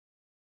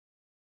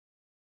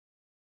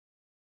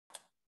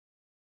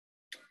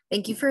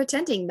Thank you for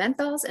attending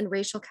Menthols and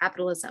Racial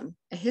Capitalism,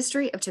 a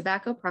history of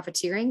tobacco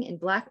profiteering in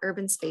Black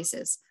urban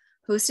spaces,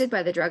 hosted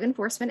by the Drug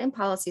Enforcement and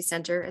Policy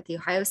Center at The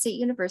Ohio State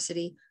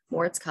University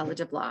Moritz College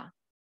of Law.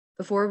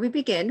 Before we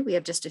begin, we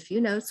have just a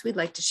few notes we'd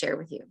like to share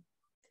with you.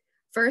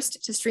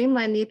 First, to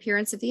streamline the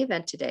appearance of the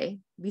event today,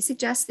 we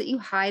suggest that you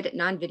hide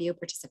non-video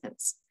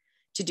participants.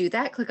 To do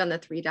that, click on the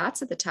three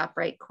dots at the top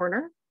right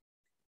corner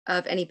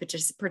of any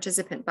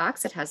participant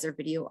box that has their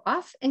video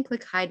off and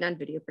click Hide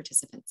Non-Video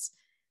Participants.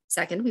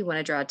 Second, we want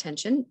to draw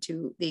attention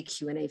to the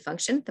Q&A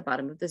function at the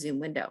bottom of the Zoom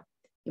window.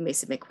 You may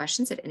submit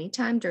questions at any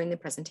time during the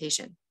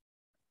presentation.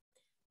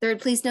 Third,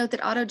 please note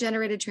that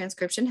auto-generated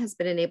transcription has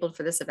been enabled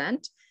for this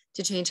event.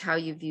 To change how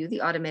you view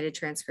the automated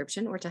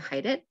transcription or to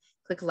hide it,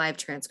 click Live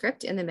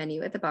Transcript in the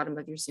menu at the bottom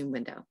of your Zoom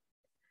window.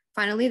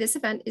 Finally, this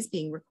event is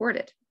being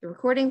recorded. The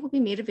recording will be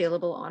made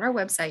available on our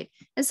website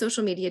and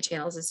social media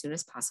channels as soon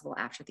as possible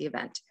after the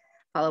event.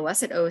 Follow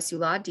us at OSU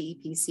Law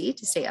DEPC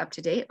to stay up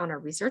to date on our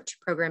research,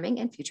 programming,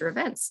 and future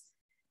events.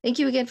 Thank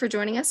you again for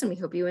joining us, and we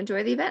hope you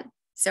enjoy the event.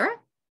 Sarah?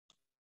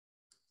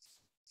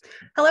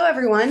 Hello,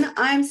 everyone.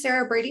 I'm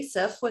Sarah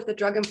Brady-Siff with the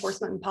Drug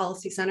Enforcement and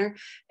Policy Center,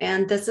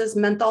 and this is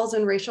Menthols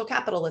and Racial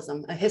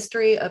Capitalism, a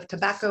history of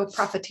tobacco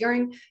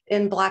profiteering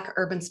in Black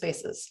urban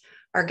spaces.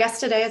 Our guest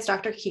today is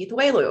Dr. Keith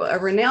Wailoo, a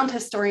renowned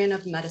historian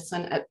of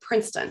medicine at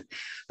Princeton.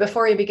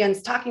 Before he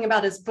begins talking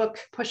about his book,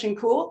 Pushing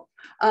Cool,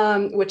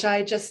 which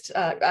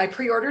I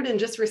pre-ordered and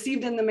just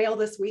received in the mail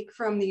this week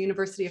from the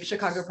University of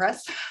Chicago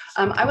Press,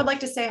 I would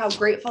like to say how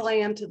grateful I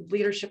am to the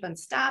leadership and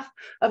staff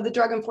of the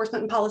Drug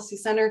Enforcement and Policy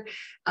Center.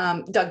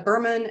 Doug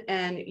Berman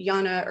and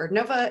Yana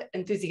Erdnova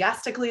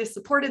enthusiastically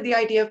supported the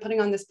idea of putting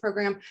on this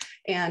program,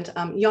 and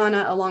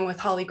Yana, along with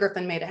Holly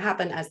Griffin, made it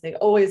happen, as they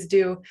always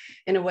do,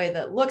 in a way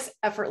that looks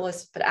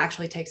effortless, but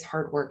actually takes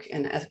hard work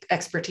and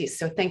expertise.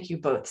 So thank you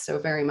both so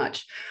very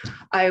much.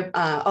 I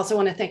also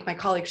want to thank my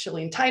colleague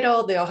Shalene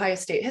Title, the Ohio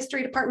State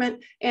History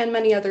Department, and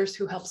many others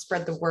who helped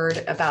spread the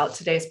word about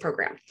today's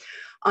program.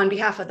 On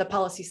behalf of the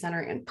Policy Center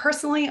and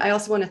personally, I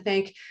also want to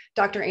thank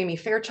Dr. Amy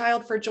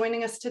Fairchild for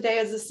joining us today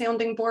as a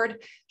sounding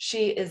board.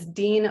 She is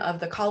Dean of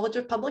the College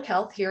of Public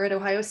Health here at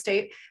Ohio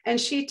State, and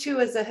she too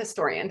is a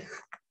historian.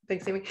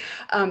 Thanks, Amy.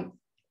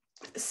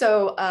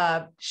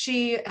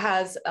 She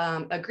has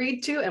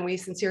agreed to, and we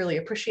sincerely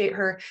appreciate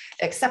her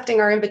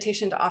accepting our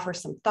invitation to offer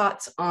some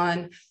thoughts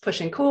on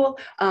Pushing Cool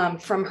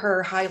from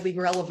her highly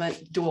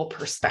relevant dual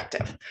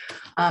perspective.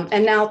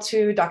 And now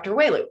to Dr.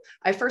 Wailoo.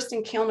 I first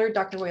encountered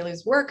Dr.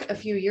 Wailoo's work a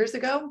few years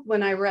ago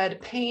when I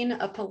read Pain,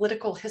 A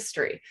Political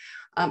History.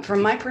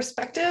 From my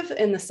perspective,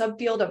 in the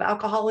subfield of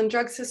alcohol and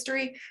drugs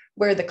history,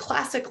 where the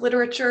classic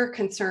literature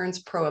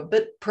concerns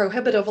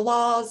prohibitive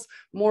laws,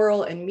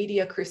 moral and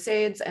media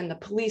crusades, and the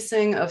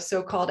policing of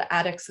so-called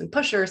addicts and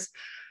pushers,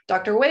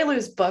 Dr.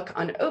 Wailoo's book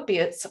on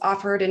opiates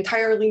offered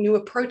entirely new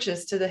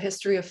approaches to the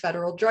history of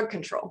federal drug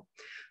control.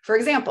 For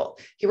example,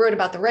 he wrote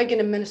about the Reagan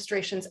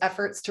administration's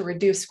efforts to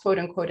reduce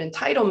quote-unquote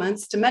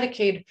entitlements to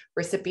Medicaid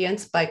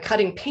recipients by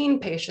cutting pain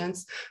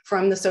patients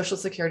from the Social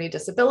Security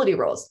disability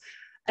rolls.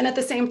 And at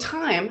the same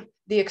time,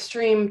 the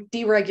extreme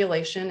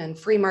deregulation and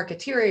free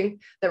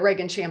marketeering that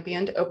Reagan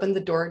championed opened the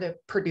door to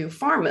Purdue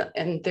Pharma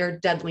and their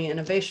deadly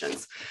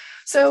innovations.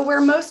 So where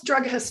most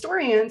drug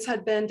historians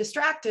had been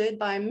distracted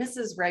by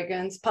Mrs.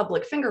 Reagan's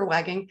public finger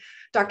wagging,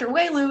 Dr.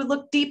 Wailoo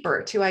looked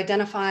deeper to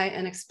identify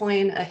and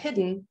explain a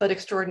hidden but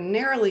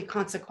extraordinarily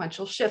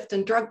consequential shift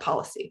in drug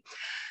policy.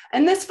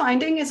 And this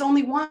finding is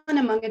only one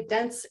among a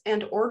dense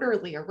and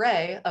orderly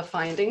array of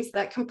findings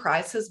that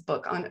comprise his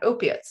book on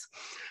opiates.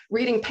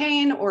 Reading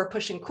Pain or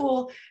Pushing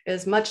Cool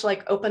is much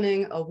like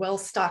opening a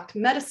well-stocked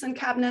medicine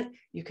cabinet.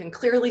 You can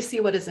clearly see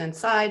what is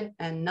inside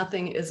and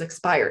nothing is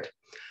expired.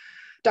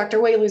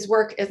 Dr. Wailoo's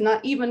work is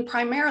not even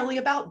primarily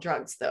about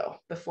drugs, though.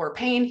 Before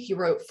Pain, he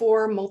wrote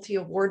 4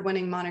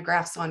 multi-award-winning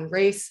monographs on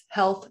race,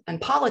 health, and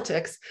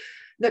politics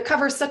that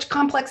cover such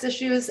complex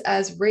issues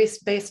as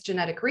race-based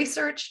genetic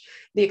research,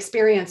 the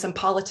experience and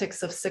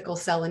politics of sickle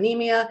cell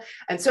anemia,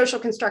 and social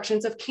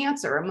constructions of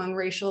cancer among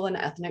racial and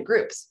ethnic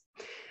groups.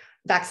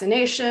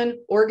 Vaccination,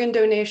 organ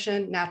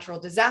donation, natural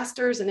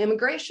disasters, and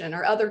immigration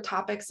are other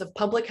topics of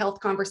public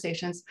health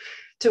conversations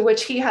to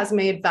which he has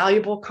made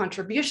valuable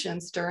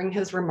contributions during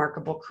his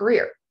remarkable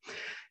career.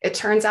 It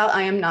turns out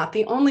I am not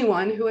the only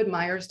one who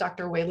admires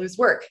Dr. Wailoo's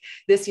work.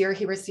 This year,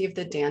 he received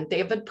the Dan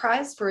David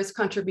Prize for his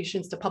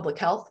contributions to public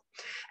health.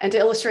 And to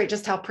illustrate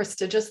just how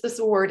prestigious this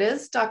award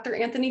is, Dr.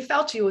 Anthony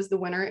Fauci was the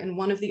winner in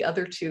one of the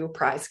other 2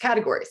 prize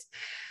categories.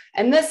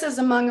 And this is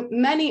among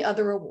many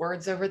other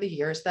awards over the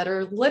years that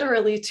are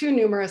literally too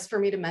numerous for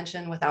me to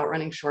mention without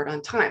running short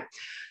on time.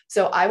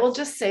 So I will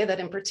just say that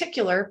in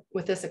particular,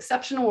 with this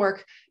exceptional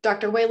work,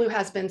 Dr. Wailoo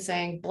has been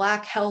saying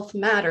Black health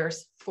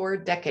matters for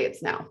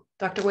decades now.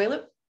 Dr.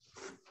 Wailoo?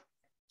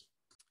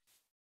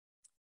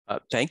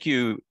 Thank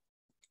you,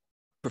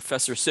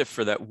 Professor Siff,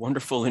 for that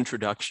wonderful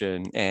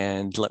introduction.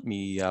 And let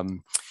me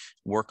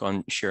work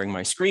on sharing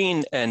my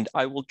screen. And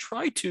I will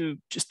try to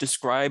just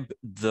describe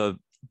the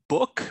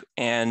book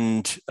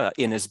and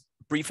in as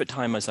brief a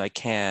time as I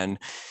can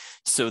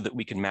so that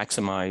we can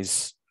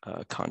maximize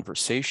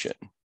conversation.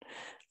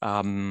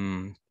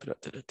 There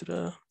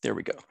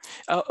we go.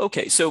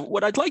 Okay, so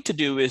what I'd like to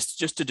do is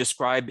just to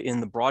describe in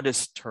the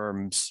broadest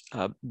terms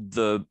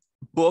the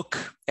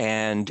book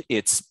and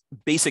its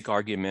basic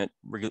argument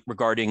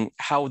regarding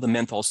how the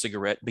menthol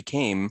cigarette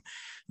became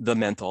the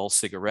menthol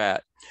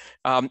cigarette.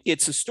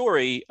 It's a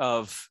story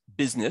of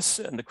business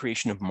and the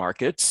creation of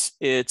markets.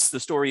 It's the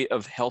story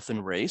of health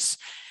and race.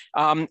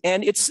 And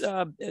it's,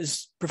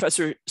 as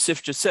Professor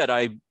Sif just said,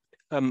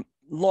 I'm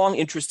long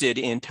interested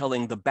in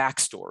telling the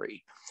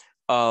backstory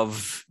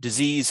of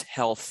disease,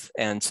 health,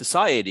 and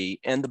society.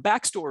 And the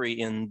backstory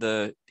in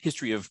the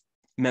history of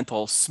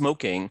menthol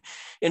smoking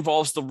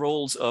involves the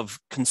roles of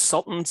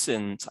consultants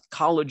in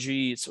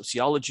psychology,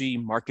 sociology,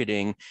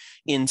 marketing,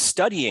 in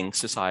studying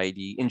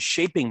society, in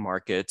shaping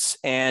markets,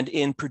 and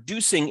in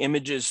producing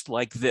images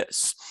like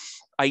this,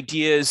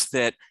 ideas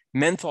that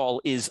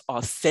menthol is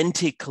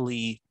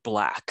authentically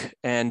Black,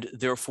 and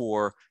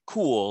therefore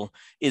cool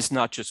is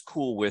not just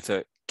cool with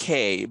a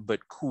K,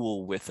 but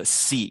cool with a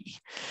C.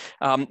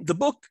 The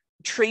book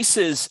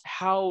traces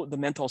how the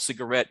menthol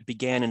cigarette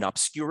began in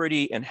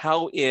obscurity and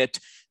how it,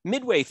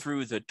 midway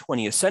through the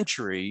 20th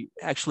century,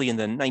 actually in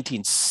the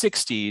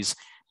 1960s,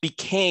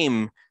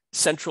 became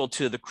central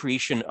to the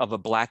creation of a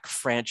Black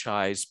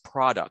franchise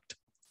product.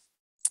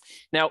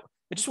 Now,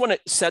 I just want to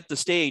set the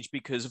stage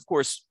because, of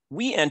course,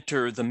 we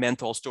enter the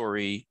menthol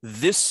story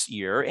this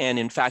year, and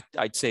in fact,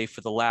 I'd say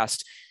for the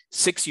last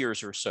 6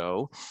 years or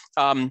so,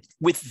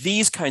 with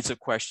these kinds of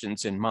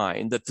questions in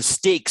mind, that the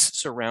stakes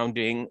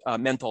surrounding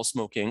menthol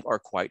smoking are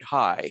quite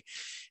high.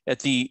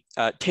 At the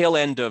tail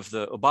end of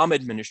the Obama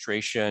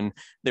administration,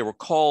 there were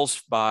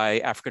calls by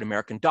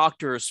African-American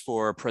doctors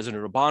for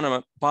President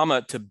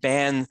Obama to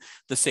ban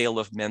the sale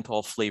of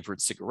menthol flavored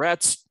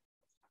cigarettes.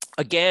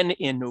 Again,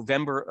 in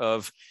November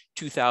of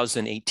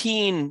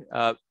 2018,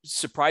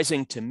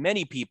 surprising to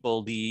many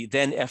people, the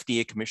then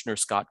FDA Commissioner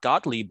Scott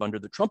Gottlieb under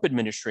the Trump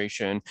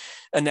administration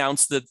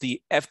announced that the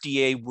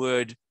FDA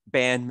would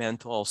ban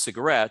menthol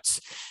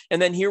cigarettes.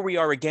 And then here we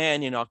are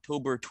again in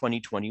October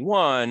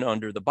 2021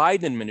 under the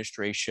Biden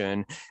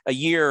administration, a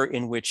year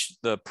in which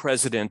the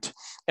president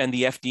and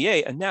the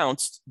FDA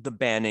announced the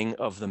banning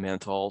of the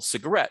menthol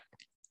cigarette.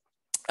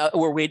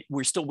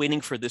 We're still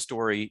waiting for this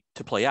story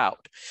to play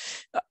out.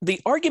 The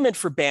argument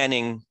for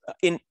banning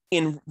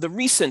in the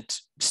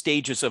recent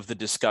stages of the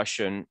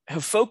discussion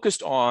have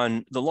focused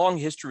on the long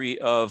history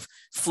of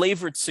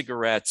flavored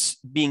cigarettes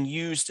being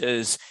used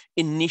as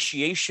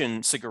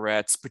initiation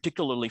cigarettes,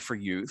 particularly for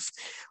youth,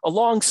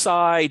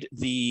 alongside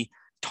the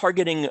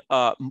targeted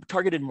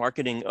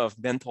marketing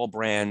of menthol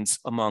brands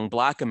among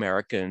Black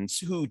Americans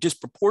who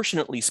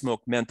disproportionately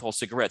smoke menthol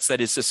cigarettes.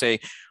 That is to say,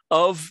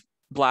 of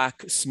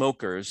Black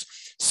smokers,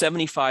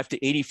 75 to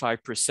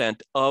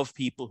 85% of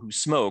people who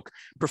smoke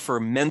prefer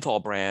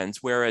menthol brands,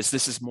 whereas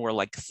this is more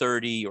like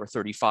 30 or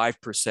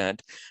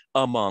 35%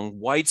 among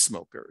white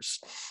smokers.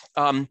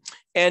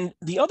 And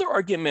the other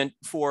argument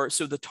for,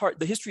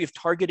 the history of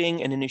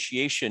targeting and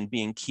initiation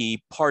being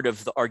key part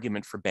of the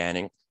argument for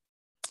banning.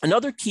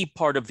 Another key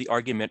part of the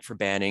argument for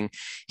banning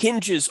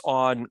hinges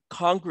on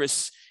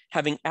Congress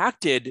having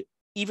acted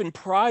even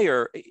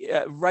prior,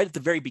 right at the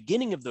very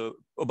beginning of the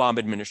Obama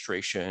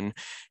administration,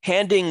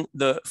 handing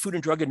the Food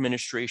and Drug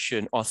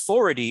Administration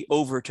authority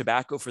over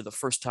tobacco for the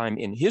first time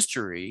in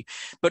history,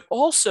 but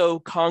also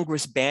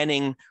Congress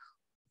banning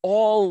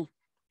all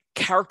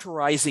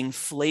characterizing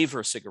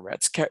flavor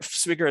cigarettes,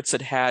 cigarettes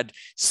that had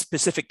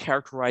specific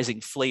characterizing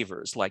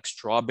flavors like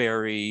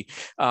strawberry,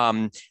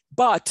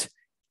 but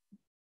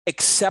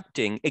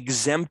exempting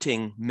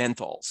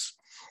menthols.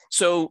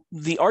 So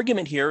the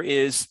argument here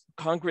is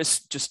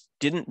Congress just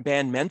didn't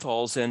ban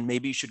menthols and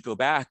maybe you should go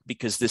back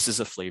because this is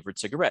a flavored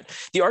cigarette.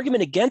 The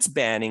argument against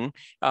banning,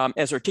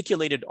 as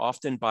articulated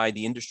often by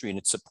the industry and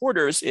its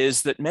supporters,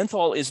 is that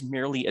menthol is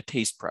merely a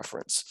taste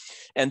preference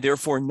and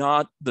therefore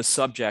not the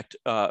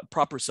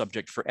proper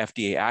subject for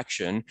FDA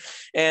action.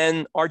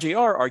 And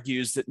RJR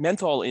argues that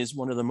menthol is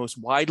one of the most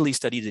widely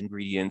studied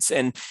ingredients.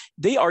 And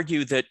they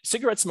argue that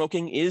cigarette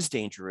smoking is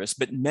dangerous,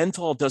 but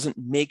menthol doesn't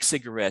make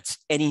cigarettes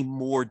any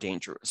more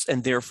dangerous,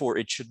 and therefore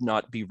it should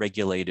not be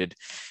regulated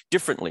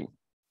differently.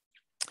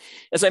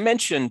 As I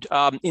mentioned,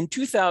 in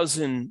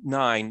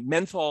 2009,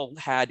 menthol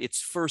had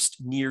its first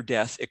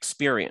near-death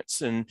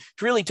experience. And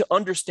really to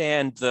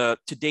understand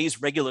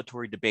today's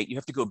regulatory debate, you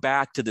have to go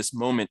back to this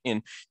moment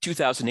in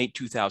 2008,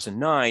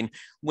 2009,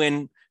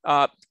 when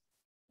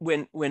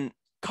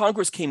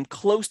Congress came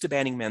close to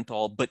banning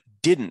menthol, but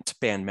didn't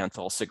ban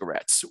menthol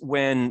cigarettes.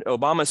 When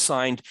Obama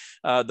signed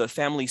the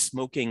Family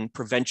Smoking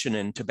Prevention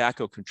and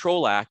Tobacco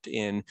Control Act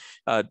in,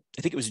 I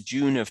think it was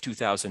June of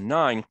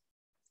 2009,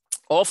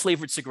 all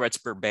flavored cigarettes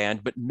were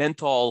banned, but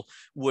menthol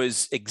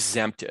was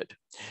exempted.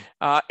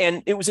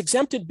 And it was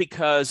exempted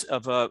because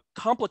of a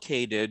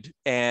complicated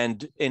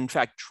and, in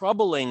fact,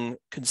 troubling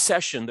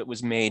concession that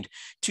was made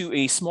to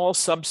a small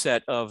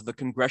subset of the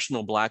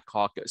Congressional Black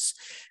Caucus.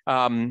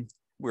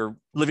 we're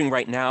living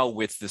right now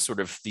with the sort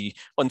of the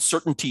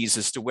uncertainties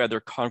as to whether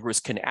Congress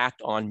can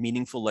act on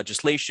meaningful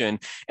legislation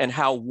and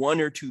how one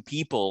or two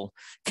people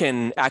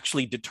can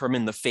actually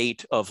determine the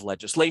fate of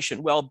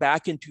legislation. Well,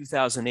 back in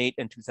 2008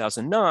 and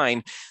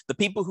 2009, the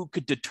people who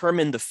could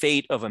determine the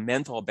fate of a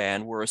menthol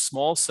ban were a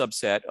small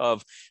subset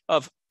of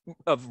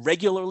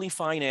regularly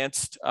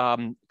financed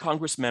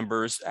Congress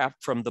members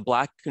from the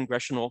Black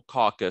Congressional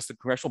Caucus, the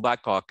Congressional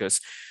Black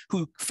Caucus,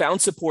 who found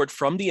support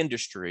from the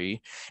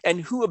industry and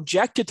who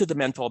objected to the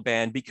menthol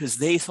ban because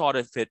they thought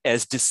of it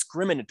as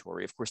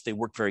discriminatory. Of course, they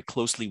worked very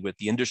closely with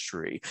the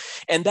industry.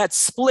 And that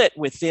split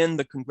within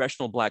the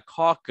Congressional Black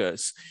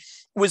Caucus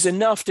was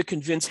enough to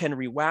convince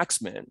Henry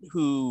Waxman,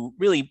 who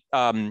really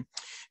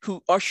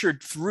who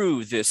ushered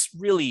through this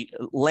really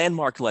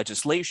landmark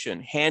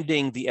legislation,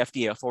 handing the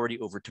FDA authority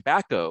over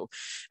tobacco.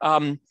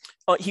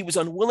 He was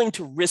unwilling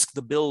to risk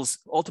the bill's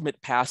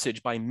ultimate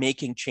passage by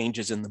making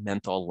changes in the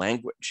menthol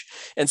language.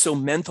 And so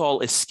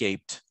menthol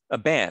escaped a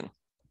ban.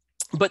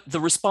 But the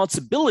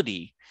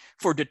responsibility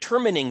for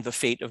determining the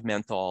fate of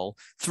menthol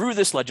through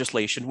this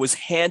legislation was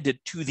handed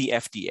to the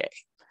FDA.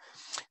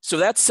 So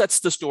that sets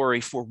the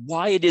story for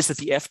why it is that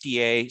the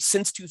FDA,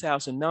 since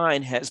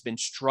 2009, has been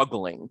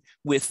struggling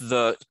with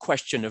the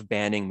question of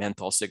banning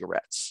menthol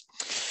cigarettes.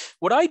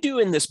 What I do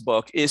in this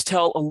book is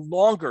tell a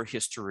longer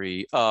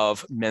history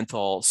of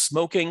menthol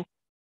smoking.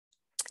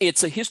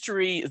 It's a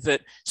history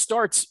that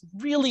starts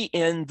really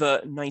in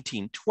the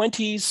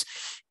 1920s,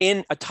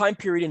 in a time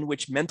period in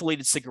which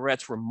mentholated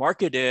cigarettes were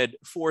marketed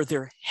for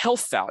their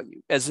health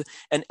value as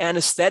an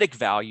anesthetic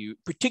value,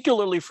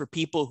 particularly for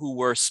people who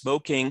were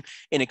smoking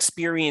and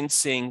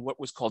experiencing what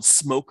was called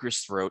smoker's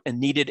throat and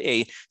needed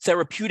a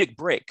therapeutic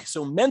break.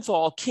 So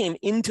menthol came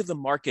into the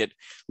market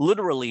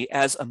literally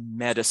as a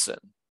medicine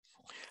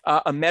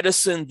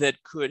that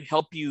could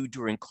help you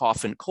during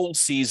cough and cold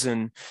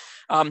season.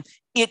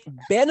 It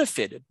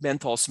benefited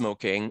menthol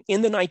smoking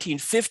in the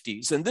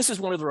 1950s. And this is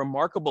one of the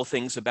remarkable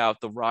things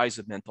about the rise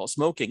of menthol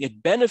smoking.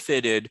 It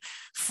benefited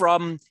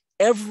from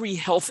every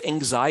health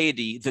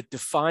anxiety that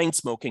defined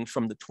smoking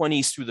from the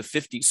 20s through the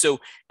 50s. So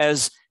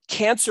as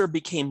cancer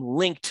became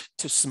linked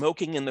to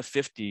smoking in the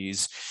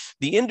 50s,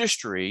 the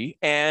industry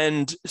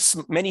and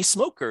many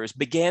smokers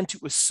began to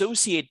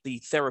associate the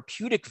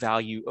therapeutic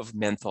value of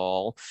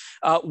menthol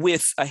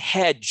with a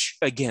hedge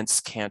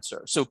against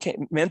cancer. So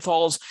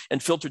menthols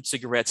and filtered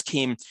cigarettes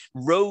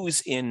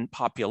rose in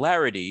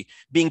popularity,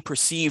 being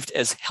perceived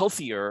as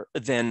healthier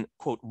than,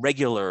 quote,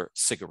 regular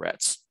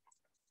cigarettes.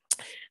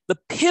 The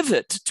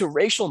pivot to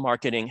racial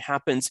marketing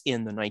happens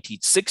in the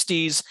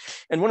 1960s.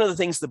 And one of the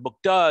things the book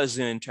does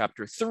in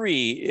chapter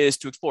 3 is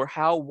to explore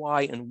how,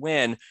 why, and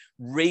when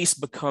race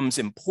becomes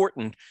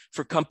important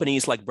for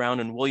companies like Brown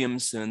and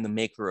Williamson, the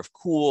maker of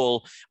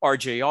Kool,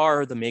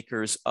 RJR, the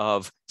makers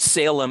of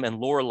Salem and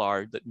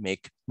Lorillard that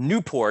make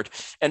Newport,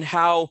 and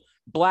how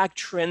Black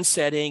trend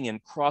setting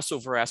and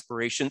crossover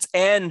aspirations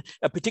and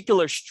a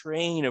particular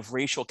strain of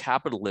racial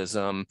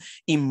capitalism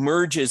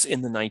emerges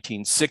in the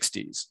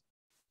 1960s.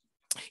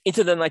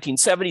 Into the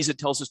 1970s, it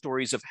tells the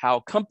stories of how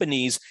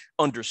companies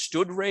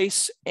understood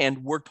race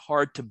and worked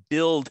hard to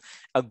build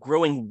a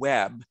growing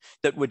web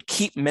that would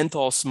keep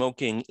menthol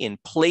smoking in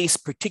place,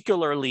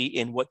 particularly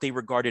in what they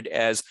regarded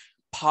as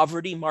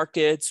poverty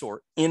markets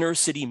or inner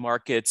city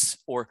markets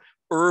or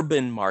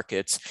urban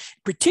markets,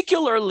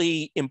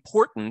 particularly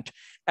important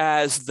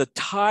as the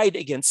tide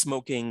against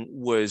smoking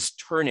was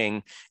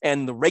turning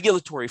and the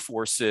regulatory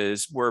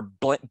forces were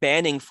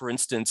banning, for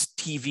instance,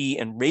 TV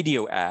and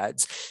radio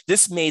ads.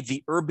 This made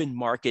the urban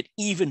market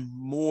even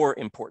more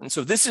important.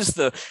 So this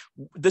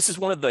is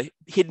one of the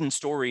hidden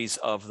stories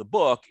of the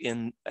book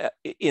in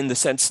the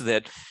sense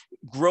that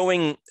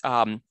growing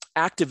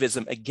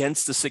activism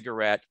against the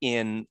cigarette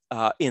in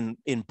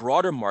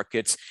broader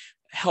markets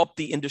helped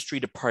the industry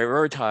to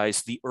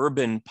prioritize the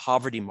urban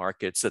poverty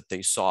markets that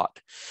they sought,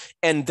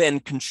 and then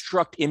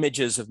construct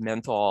images of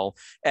menthol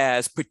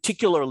as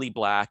particularly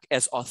Black,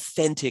 as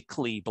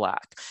authentically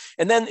Black.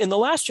 And then in the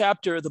last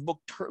chapter, the book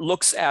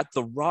looks at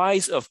the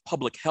rise of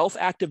public health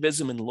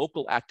activism and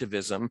local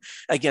activism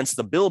against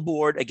the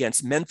billboard,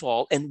 against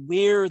menthol, and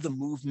where the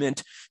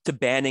movement to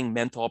banning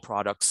menthol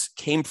products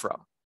came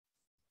from.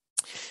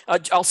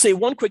 I'll say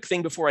one quick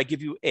thing before I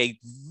give you a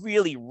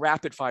really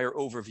rapid fire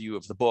overview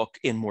of the book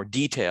in more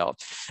detail.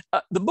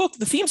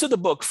 The themes of the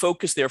book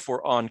focus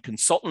therefore on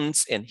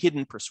consultants and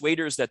hidden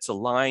persuaders. That's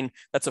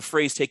a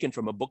phrase taken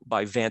from a book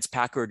by Vance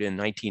Packard in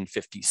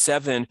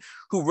 1957,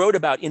 who wrote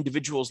about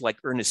individuals like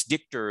Ernest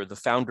Dichter, the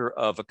founder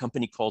of a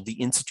company called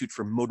the Institute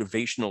for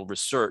Motivational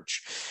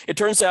Research. It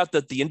turns out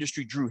that the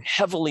industry drew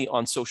heavily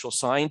on social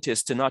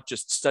scientists to not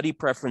just study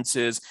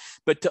preferences,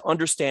 but to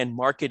understand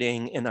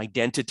marketing and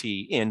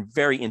identity in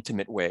very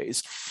intimate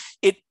ways.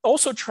 It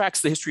also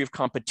tracks the history of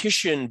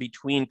competition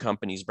between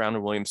companies, Brown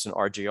and Williamson,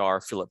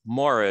 RJR, Philip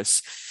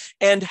Morris,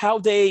 and how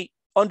they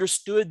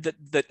understood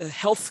that the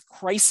health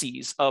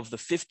crises of the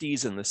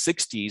 50s and the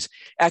 60s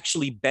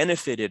actually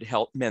benefited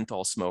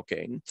menthol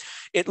smoking.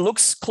 It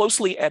looks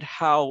closely at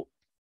how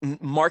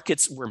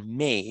markets were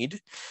made,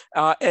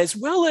 as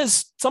well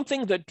as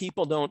something that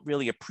people don't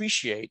really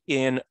appreciate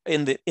in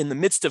the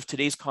midst of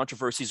today's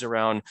controversies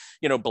around,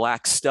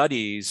 Black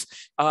studies.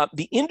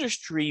 The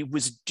industry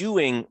was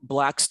doing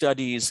Black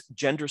studies,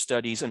 gender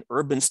studies, and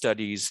urban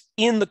studies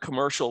in the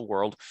commercial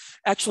world,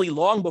 actually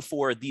long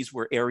before these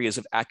were areas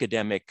of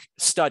academic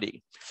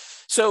study.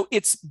 So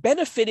it's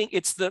benefiting,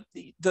 it's the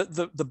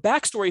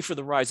backstory for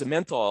the rise of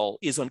menthol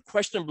is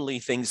unquestionably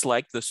things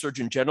like the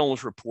Surgeon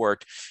General's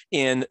report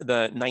in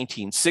the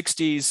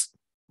 1960s,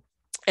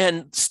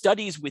 and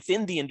studies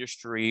within the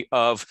industry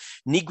of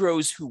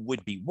Negroes who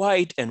would be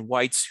white and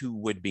whites who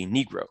would be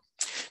Negro.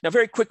 Now,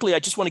 very quickly, I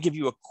just want to give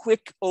you a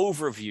quick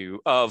overview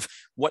of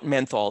what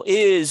menthol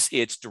is.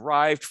 It's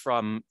derived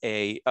from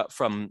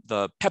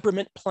the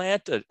peppermint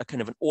plant, a kind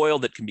of an oil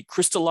that can be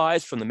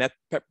crystallized from the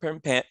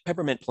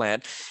peppermint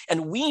plant.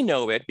 And we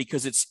know it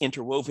because it's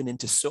interwoven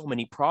into so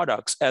many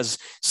products as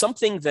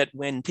something that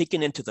when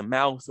taken into the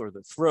mouth or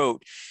the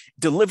throat,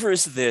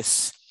 delivers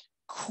this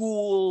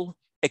cool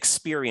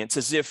experience,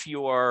 as if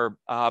your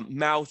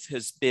mouth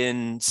has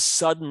been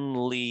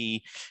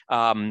suddenly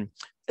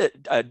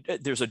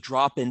there's a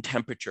drop in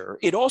temperature.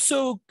 It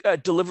also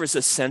delivers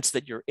a sense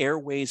that your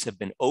airways have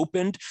been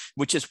opened,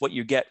 which is what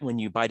you get when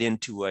you bite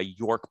into a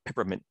York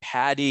peppermint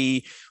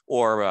patty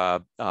or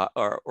a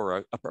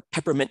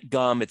peppermint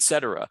gum,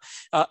 etc.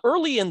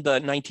 Early in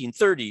the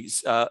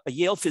 1930s, a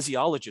Yale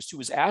physiologist who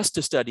was asked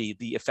to study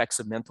the effects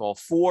of menthol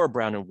for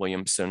Brown and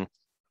Williamson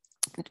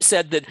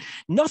said that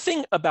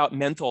nothing about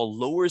menthol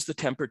lowers the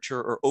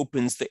temperature or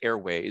opens the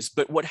airways,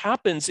 but what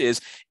happens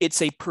is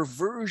it's a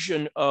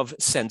perversion of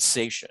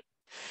sensation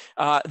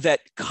that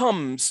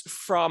comes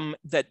from,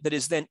 that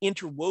is then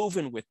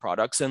interwoven with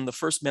products. And the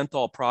first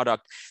menthol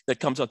product that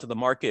comes onto the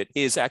market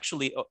is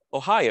actually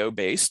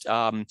Ohio-based.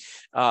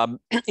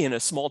 In a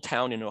small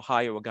town in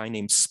Ohio, a guy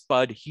named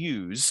Spud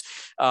Hughes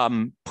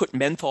put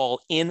menthol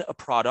in a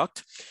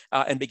product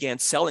and began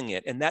selling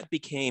it. And that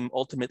became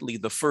ultimately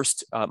the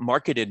first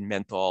marketed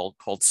menthol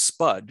called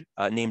Spud,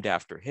 named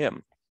after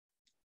him.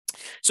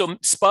 So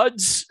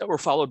Spuds were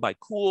followed by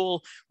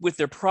Kool with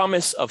their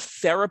promise of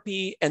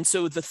therapy. And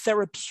so the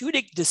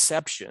therapeutic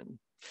deception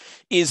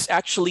is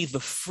actually the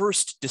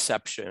first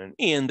deception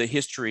in the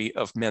history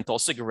of menthol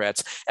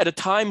cigarettes at a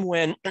time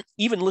when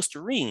even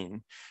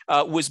Listerine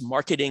was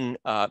marketing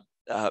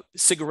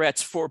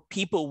cigarettes for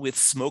people with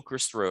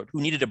smoker's throat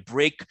who needed a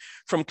break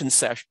from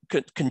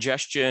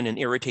congestion and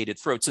irritated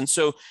throats. And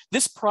so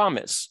this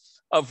promise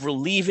of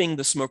relieving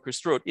the smoker's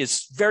throat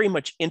is very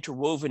much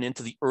interwoven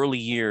into the early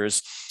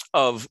years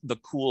of the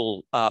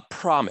Kool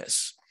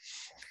promise.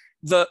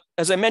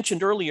 As I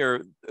mentioned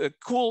earlier,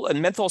 Kool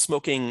and menthol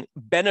smoking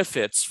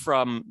benefits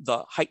from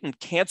the heightened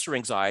cancer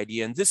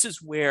anxiety. And this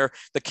is where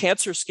the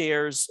cancer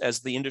scares, as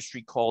the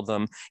industry called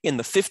them, in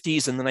the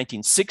 50s and the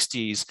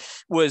 1960s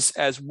was,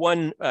 as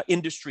one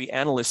industry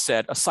analyst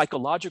said, a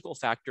psychological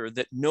factor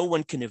that no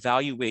one can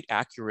evaluate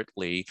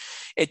accurately.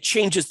 It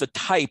changes the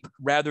type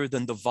rather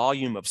than the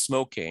volume of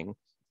smoking.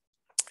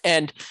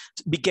 And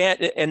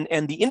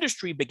the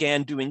industry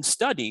began doing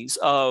studies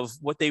of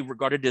what they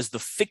regarded as the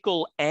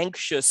fickle,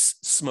 anxious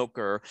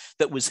smoker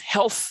that was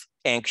health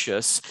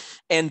anxious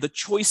and the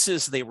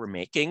choices they were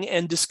making,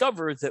 and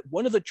discovered that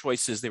one of the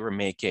choices they were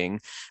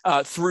making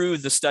through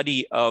the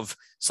study of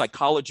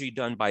psychology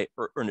done by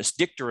Ernest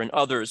Dichter and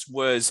others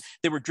was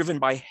they were driven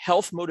by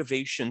health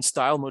motivation,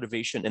 style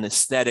motivation, and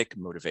aesthetic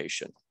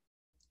motivation.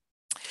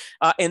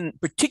 And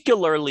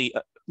particularly,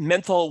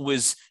 menthol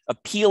was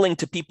appealing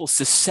to people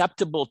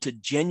susceptible to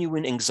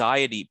genuine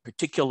anxiety,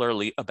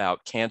 particularly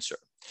about cancer.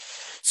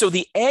 So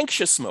the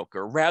anxious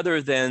smoker, rather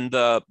than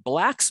the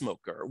black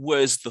smoker,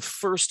 was the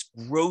first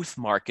growth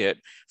market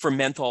for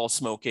menthol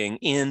smoking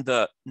in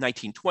the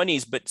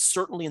 1920s, but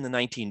certainly in the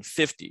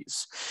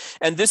 1950s.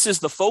 And this is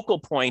the focal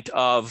point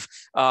of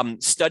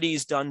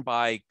studies done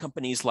by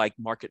companies like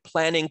Market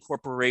Planning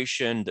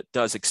Corporation that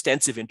does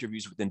extensive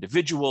interviews with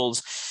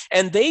individuals.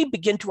 And they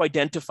begin to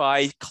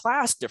identify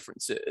class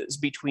differences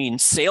between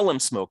Salem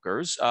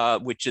smokers,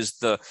 which is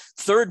the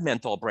third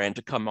menthol brand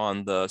to come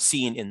on the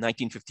scene in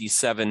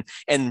 1957,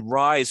 and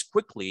rise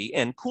quickly,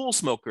 and Kool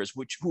smokers,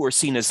 who are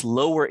seen as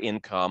lower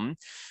income,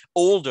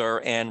 older,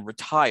 and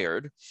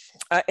retired,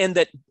 and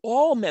that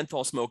all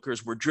menthol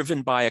smokers were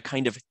driven by a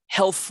kind of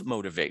health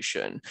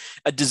motivation,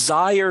 a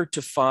desire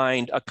to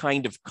find a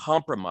kind of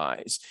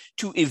compromise,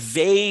 to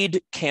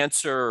evade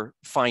cancer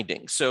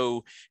findings.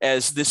 So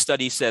as this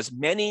study says,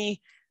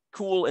 many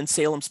Kool and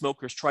Salem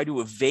smokers try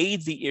to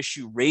evade the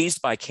issue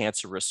raised by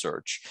cancer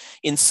research.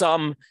 In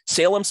some,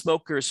 Salem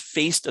smokers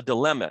faced a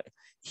dilemma.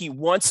 He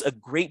wants a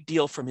great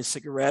deal from his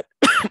cigarette,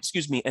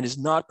 excuse me, and is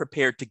not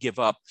prepared to give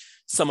up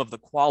some of the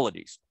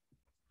qualities.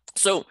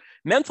 So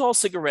Menthol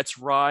cigarettes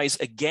rise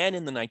again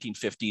in the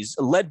 1950s,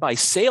 led by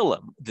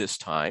Salem this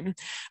time.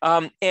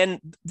 And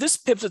this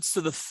pivots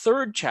to the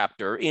third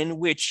chapter, in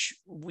which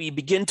we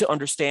begin to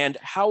understand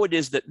how it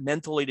is that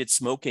mentholated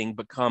smoking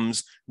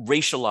becomes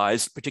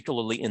racialized,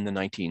 particularly in the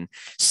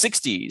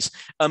 1960s,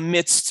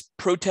 amidst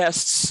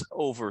protests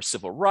over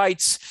civil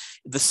rights.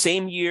 The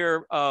same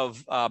year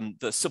of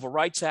the Civil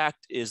Rights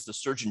Act is the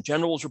Surgeon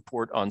General's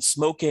report on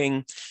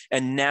smoking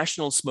and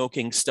national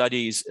smoking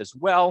studies as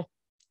well.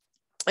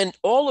 And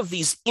all of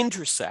these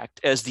intersect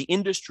as the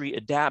industry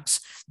adapts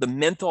the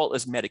menthol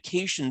as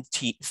medication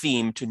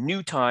theme to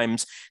new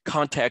times,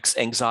 contexts,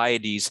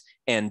 anxieties,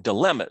 and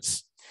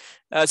dilemmas.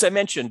 As I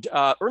mentioned,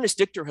 Ernest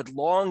Dichter had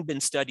long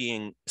been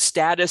studying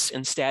status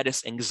and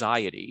status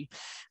anxiety,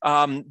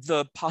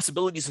 the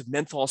possibilities of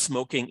menthol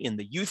smoking in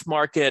the youth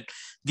market,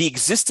 the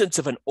existence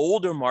of an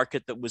older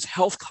market that was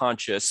health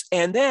conscious,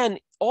 and then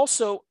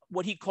also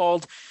what he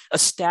called a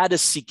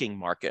status-seeking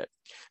market.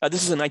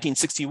 This is a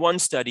 1961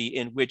 study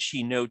in which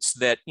he notes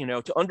that,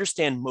 to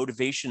understand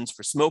motivations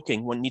for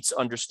smoking, one needs to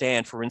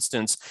understand, for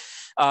instance,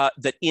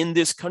 that in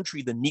this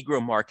country, the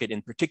Negro market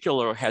in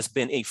particular has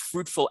been a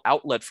fruitful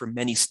outlet for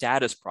many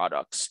status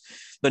products.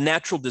 The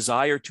natural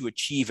desire to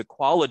achieve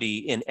equality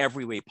in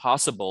every way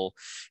possible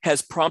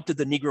has prompted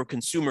the Negro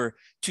consumer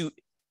to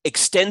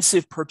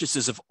extensive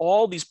purchases of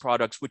all these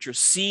products, which are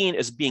seen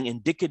as being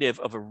indicative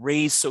of a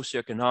raised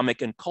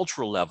socioeconomic and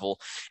cultural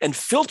level. And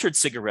filtered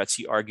cigarettes,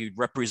 he argued,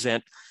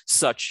 represent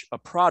such a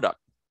product.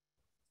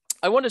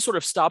 I want to sort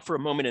of stop for a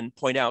moment and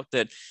point out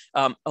that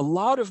a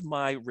lot of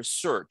my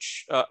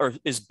research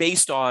is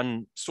based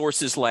on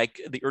sources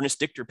like the Ernest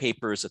Dichter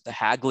papers at the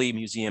Hagley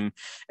Museum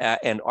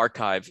and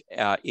Archive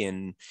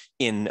in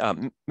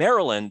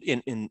Maryland,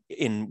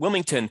 in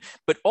Wilmington,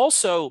 but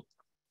also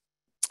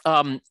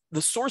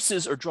the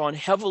sources are drawn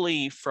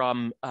heavily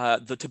from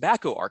the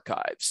tobacco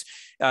archives.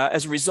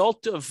 As a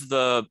result of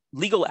the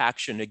legal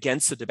action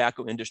against the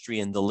tobacco industry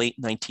in the late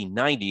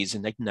 1990s,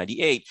 in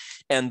 1998,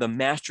 and the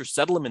Master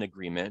Settlement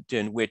Agreement,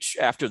 in which,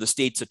 after the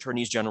state's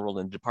attorneys general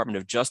and Department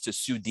of Justice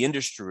sued the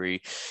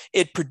industry,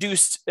 it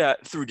produced,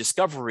 through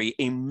discovery,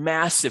 a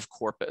massive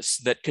corpus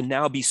that can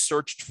now be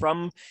searched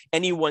from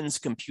anyone's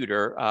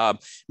computer,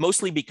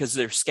 mostly because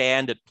they're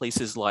scanned at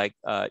places like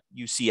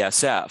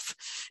UCSF.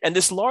 And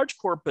this large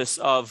corpus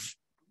of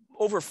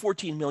over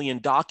 14 million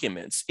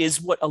documents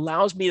is what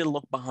allows me to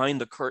look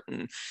behind the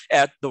curtain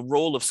at the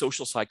role of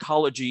social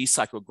psychology,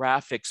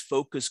 psychographics,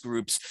 focus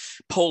groups,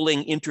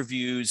 polling,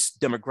 interviews,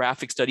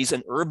 demographic studies,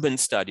 and urban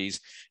studies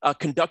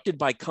conducted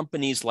by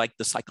companies like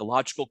the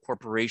Psychological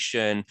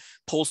Corporation,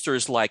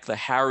 pollsters like the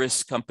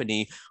Harris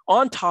Company,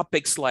 on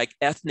topics like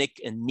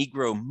ethnic and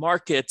Negro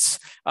markets,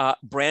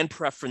 brand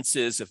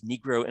preferences of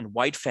Negro and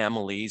white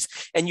families,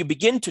 and you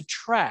begin to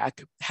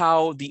track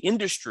how the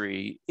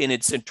industry in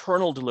its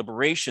internal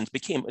deliberations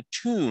became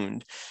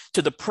attuned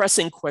to the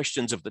pressing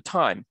questions of the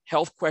time,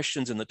 health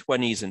questions in the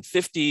 20s and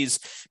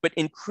 50s, but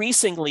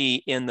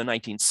increasingly in the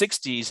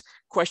 1960s,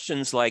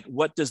 questions like,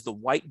 what does the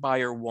white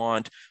buyer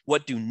want?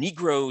 What do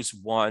Negroes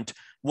want?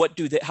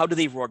 How do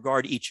they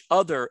regard each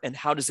other? And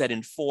how does that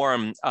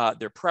inform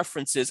their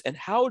preferences? And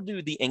how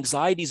do the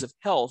anxieties of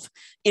health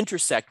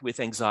intersect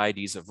with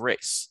anxieties of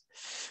race?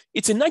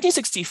 It's in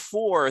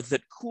 1964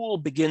 that Kuhl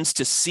begins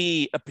to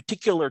see a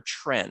particular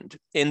trend.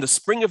 In the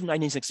spring of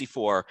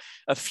 1964,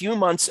 a few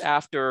months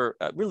after,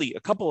 really a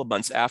couple of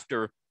months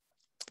after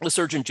the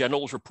Surgeon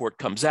General's report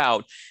comes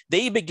out,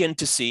 they begin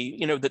to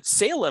see, that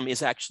Salem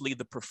is actually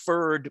the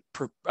preferred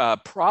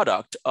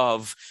product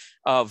of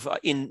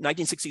in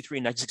 1963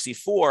 and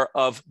 1964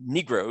 of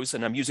Negroes,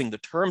 and I'm using the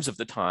terms of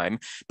the time,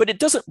 but it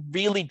doesn't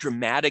really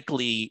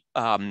dramatically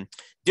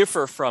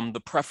differ from the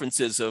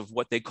preferences of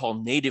what they call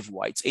native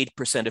whites.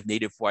 8% of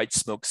native whites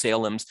smoke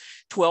Salems,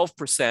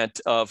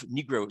 12% of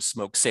Negroes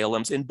smoke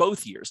Salems in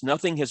both years.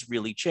 Nothing has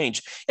really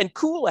changed. And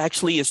Kuhl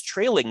actually is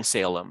trailing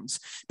Salems,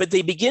 but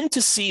they begin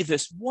to see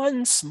this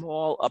one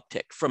small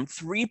uptick from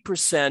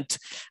 3%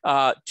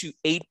 to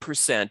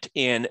 8%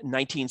 in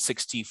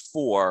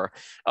 1964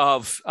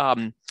 of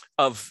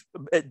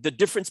the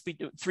difference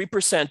between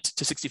 3%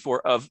 to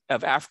 64 of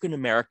African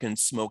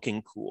Americans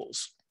smoking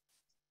Kuhls.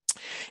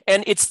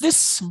 And it's this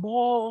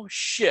small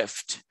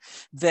shift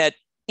that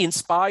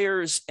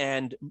inspires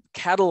and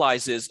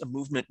catalyzes a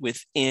movement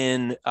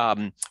within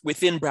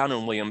Brown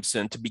and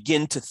Williamson to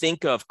begin to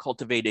think of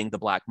cultivating the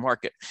Black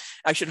market.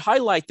 I should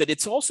highlight that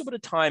it's also at a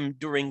time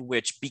during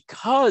which,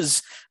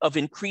 because of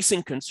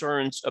increasing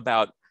concerns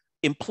about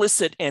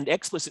implicit and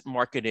explicit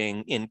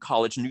marketing in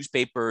college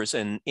newspapers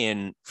and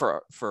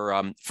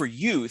for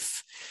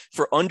youth,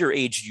 for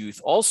underage youth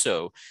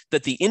also,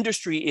 that the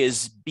industry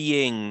is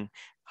being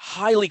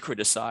highly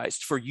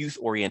criticized for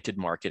youth-oriented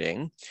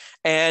marketing,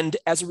 and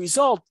as a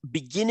result,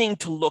 beginning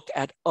to look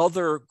at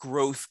other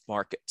growth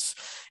markets.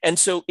 And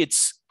so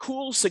it's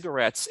Kuhl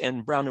Cigarettes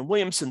and Brown and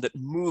Williamson that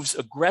moves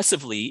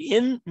aggressively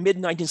in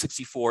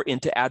mid-1964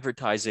 into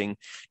advertising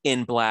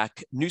in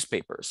Black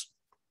newspapers.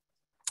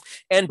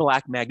 and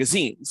Black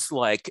magazines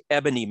like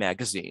Ebony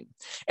magazine.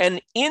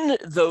 And in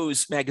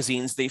those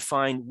magazines, they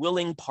find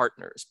willing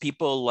partners,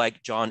 people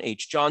like John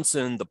H.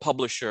 Johnson, the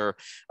publisher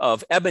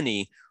of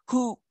Ebony,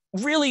 who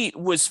really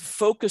was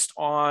focused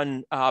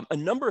on a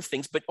number of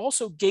things, but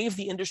also gave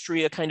the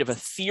industry a kind of a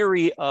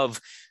theory of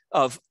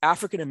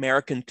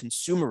African-American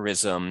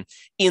consumerism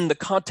in the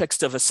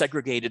context of a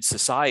segregated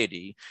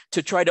society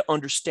to try to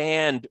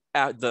understand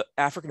the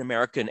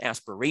African-American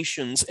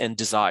aspirations and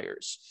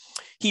desires.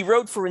 He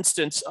wrote, for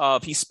instance,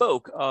 he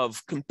spoke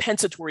of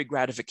compensatory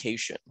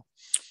gratification.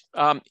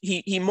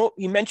 He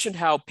mentioned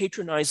how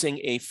patronizing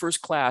a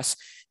first-class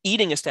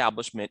eating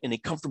establishment in a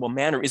comfortable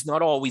manner is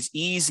not always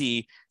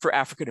easy for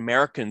African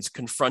Americans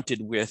confronted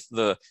with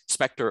the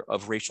specter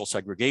of racial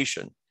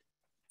segregation.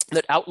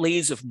 That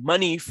outlays of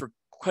money for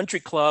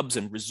country clubs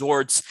and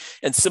resorts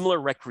and similar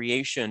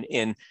recreation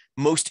in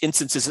most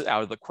instances is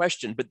out of the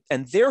question.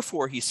 And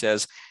therefore, he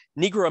says,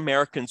 Negro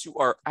Americans who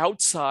are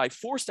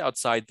forced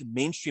outside the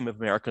mainstream of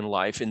American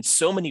life in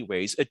so many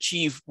ways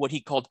achieve what he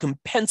called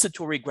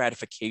compensatory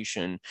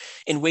gratification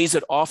in ways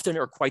that often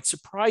are quite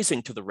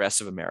surprising to the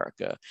rest of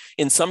America.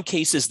 In some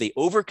cases, they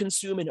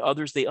overconsume, in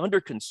others, they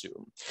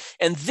underconsume.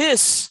 And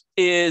this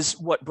is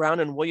what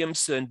Brown and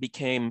Williamson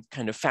became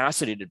kind of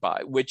fascinated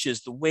by, which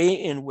is the way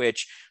in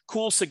which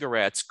cool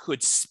cigarettes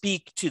could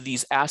speak to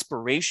these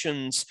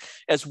aspirations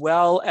as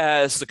well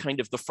as the kind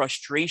of the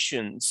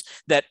frustrations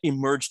that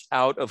emerged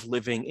out of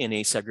living in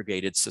a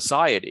segregated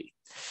society.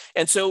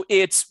 And so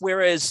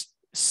whereas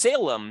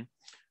Salem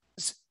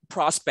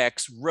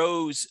prospects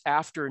rose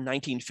after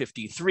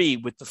 1953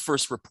 with the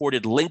first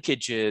reported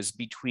linkages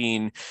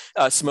between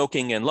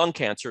smoking and lung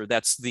cancer.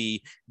 That's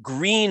the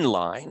green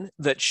line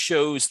that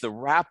shows the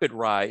rapid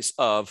rise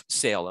of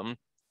Salem.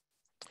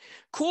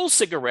 Cool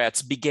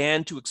cigarettes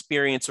began to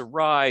experience a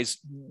rise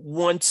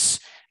once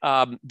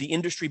the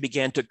industry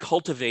began to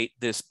cultivate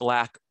this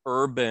Black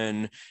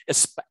urban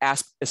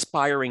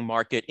aspiring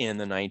market in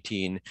the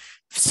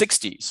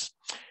 1960s.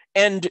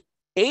 And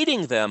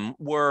aiding them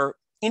were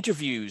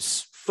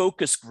interviews,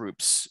 focus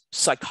groups,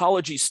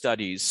 psychology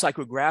studies,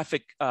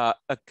 psychographic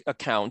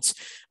accounts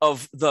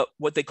of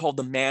what they call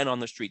the man on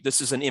the street.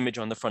 This is an image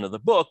on the front of the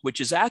book, which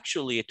is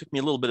actually, it took me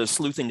a little bit of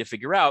sleuthing to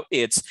figure out,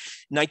 it's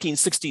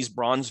 1960s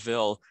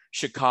Bronzeville,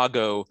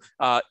 Chicago,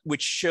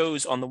 which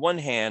shows on the one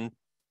hand,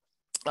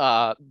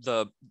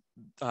 the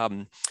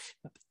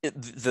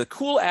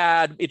cool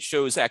ad, it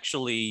shows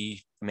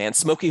actually a man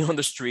smoking on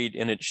the street,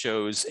 and it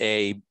shows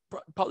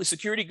probably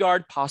security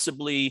guard,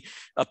 possibly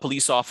a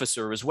police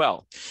officer as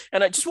well.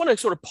 And I just want to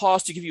sort of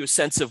pause to give you a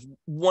sense of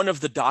one of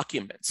the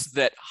documents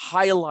that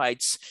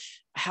highlights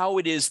how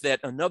it is that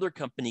another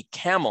company,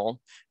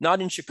 Camel, not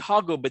in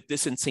Chicago, but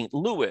this in St.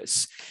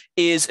 Louis,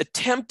 is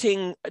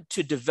attempting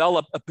to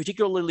develop a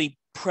particularly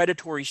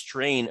predatory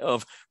strain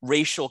of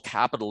racial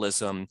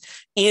capitalism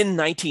in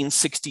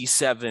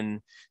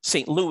 1967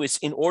 St. Louis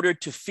in order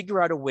to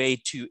figure out a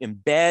way to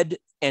embed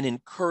and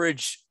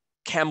encourage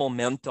Camel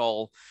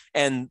menthol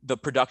and the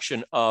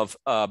production of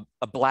a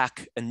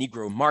Black and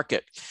Negro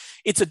market.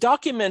 It's a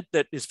document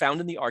that is found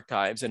in the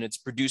archives, and it's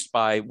produced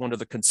by one of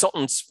the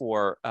consultants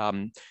for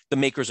the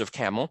makers of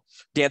Camel,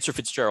 Dancer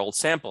Fitzgerald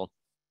Sample.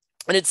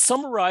 And it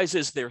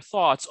summarizes their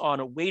thoughts on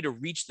a way to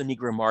reach the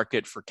Negro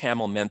market for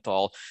Camel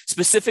menthol,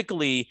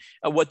 specifically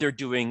what they're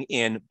doing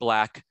in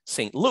Black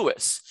St.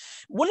 Louis.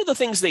 One of the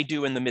things they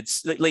do in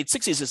the late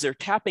 60s is they're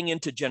tapping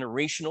into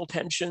generational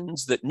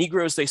tensions that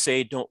Negroes, they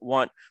say, don't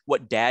want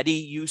what daddy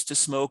used to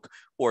smoke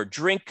or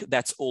drink.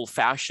 That's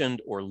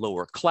old-fashioned or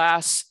lower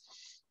class.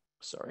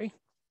 Sorry.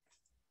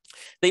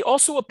 They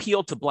also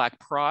appeal to Black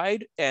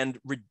pride, and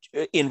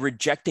in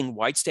rejecting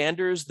white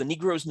standards, the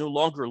Negroes no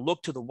longer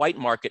look to the white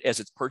market as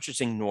its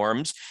purchasing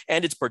norms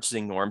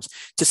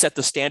to set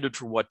the standard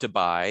for what to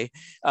buy.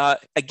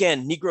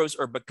 Again, Negroes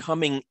are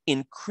becoming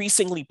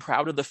increasingly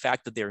proud of the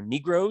fact that they're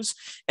Negroes,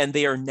 and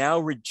they are now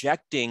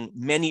rejecting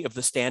many of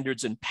the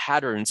standards and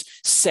patterns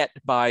set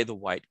by the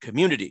white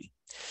community.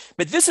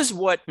 But this is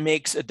what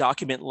makes a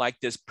document like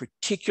this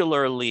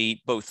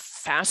particularly both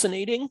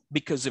fascinating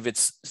because of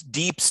its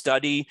deep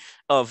study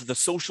of the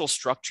social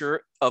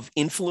structure of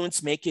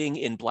influence making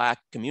in Black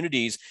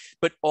communities,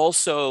 but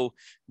also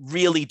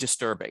really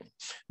disturbing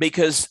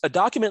because a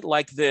document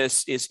like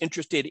this is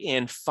interested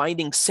in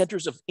finding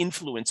centers of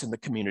influence in the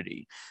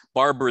community,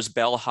 barbers,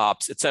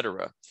 bellhops,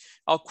 etc.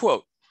 I'll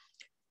quote,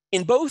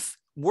 "In both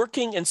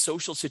working and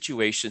social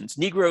situations,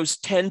 Negroes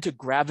tend to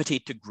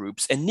gravitate to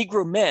groups, and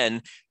Negro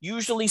men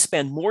usually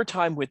spend more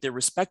time with their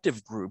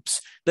respective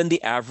groups than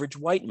the average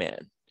white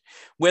man,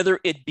 whether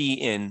it be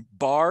in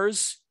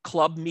bars,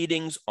 club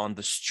meetings, on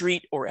the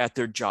street, or at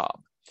their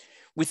job.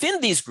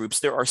 Within these groups,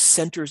 there are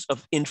centers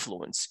of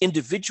influence,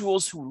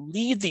 individuals who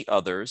lead the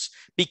others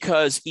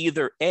because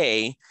either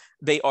A,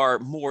 they are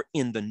more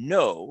in the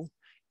know,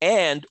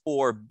 and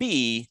or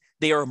B,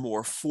 they are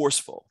more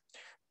forceful.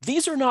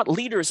 These are not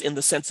leaders in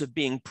the sense of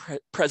being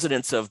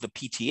presidents of the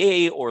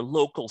PTA or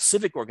local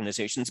civic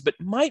organizations, but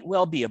might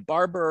well be a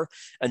barber,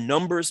 a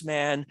numbers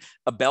man,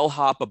 a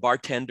bellhop, a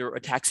bartender, a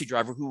taxi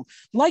driver who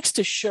likes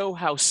to show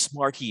how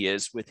smart he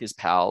is with his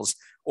pals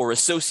or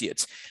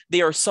associates.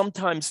 They are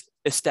sometimes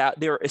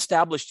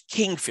established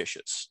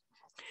kingfishers.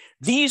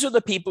 These are the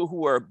people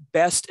who are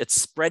best at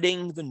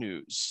spreading the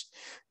news.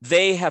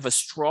 They have a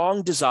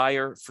strong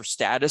desire for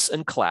status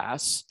and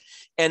class.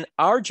 And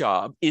our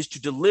job is to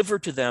deliver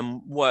to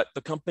them what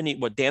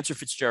Dancer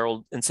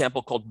Fitzgerald and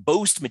Sample called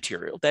boast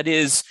material, that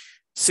is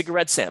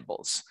cigarette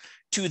samples,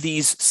 to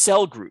these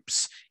cell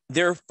groups,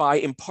 thereby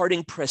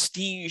imparting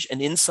prestige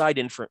and inside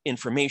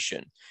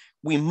information.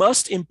 We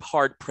must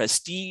impart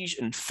prestige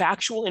and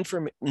factual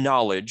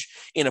knowledge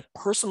in a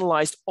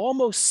personalized,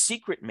 almost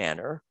secret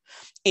manner,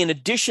 in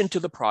addition to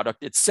the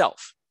product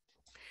itself.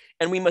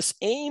 And we must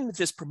aim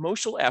this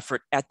promotional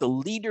effort at the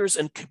leaders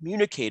and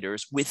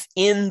communicators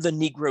within the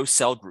Negro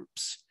cell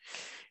groups.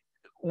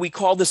 We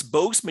call this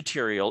boast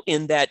material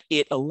in that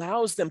it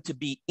allows them to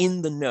be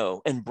in the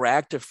know and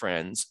brag to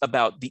friends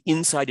about the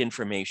inside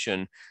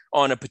information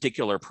on a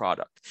particular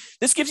product.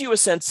 This gives you a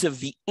sense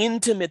of the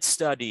intimate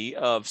study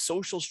of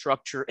social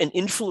structure and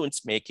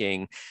influence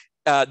making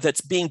that's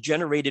being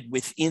generated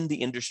within the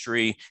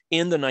industry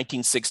in the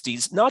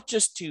 1960s, not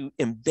just to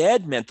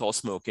embed menthol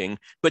smoking,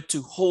 but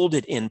to hold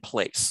it in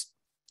place.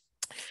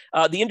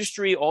 The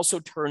industry also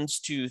turns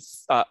to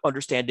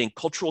understanding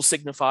cultural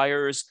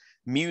signifiers,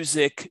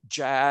 music,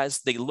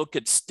 jazz. They look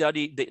at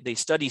they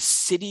study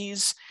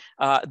cities,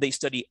 they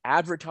study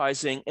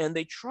advertising, and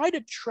they try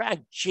to track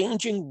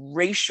changing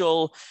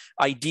racial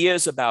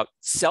ideas about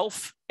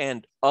self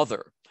and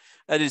other.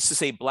 That is to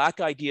say, Black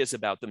ideas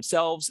about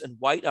themselves and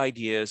white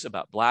ideas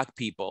about Black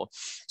people.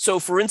 So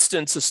for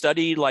instance, a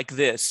study like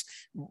this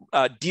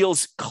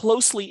deals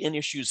closely in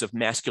issues of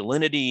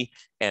masculinity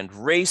and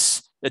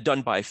race,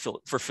 done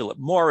for Philip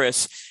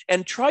Morris,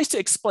 and tries to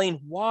explain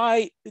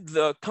why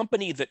the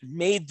company that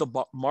made the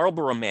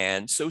Marlboro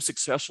Man so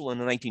successful in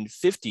the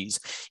 1950s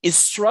is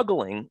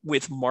struggling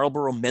with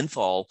Marlboro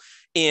Menthol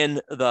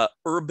in the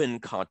urban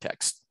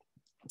context.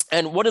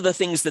 And one of the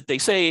things that they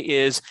say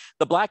is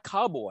the Black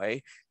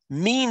cowboy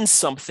means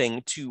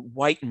something to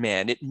white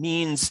men. It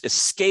means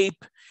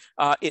escape.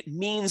 It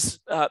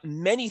means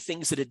many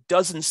things that it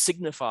doesn't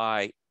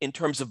signify in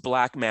terms of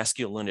Black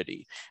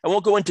masculinity. I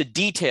won't go into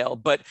detail,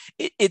 but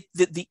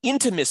the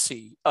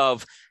intimacy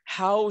of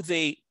how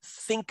they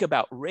think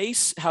about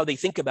race, how they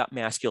think about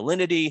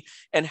masculinity,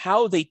 and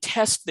how they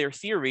test their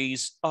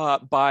theories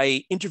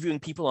by interviewing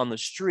people on the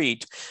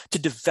street to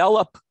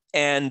develop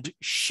and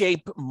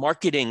shape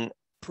marketing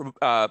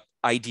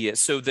ideas,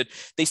 so that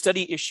they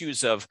study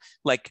issues of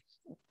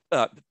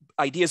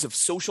ideas of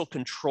social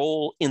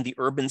control in the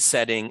urban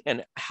setting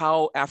and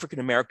how African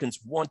Americans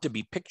want to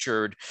be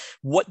pictured,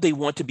 what they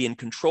want to be in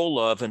control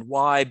of, and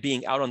why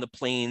being out on the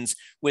plains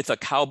with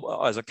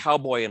as a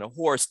cowboy and a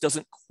horse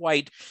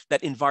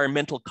that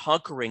environmental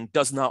conquering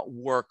does not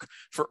work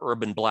for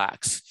urban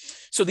Blacks.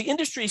 So the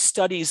industry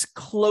studies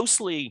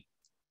closely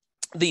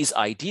these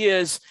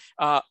ideas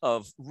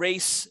of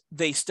race.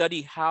 They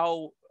study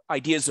how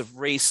ideas of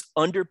race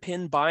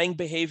underpin buying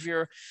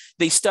behavior.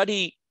 They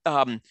study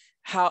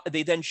how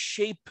they then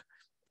shape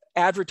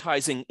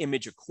advertising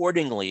image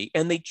accordingly,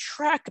 and they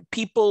track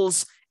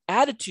people's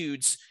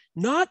attitudes,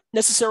 not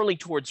necessarily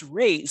towards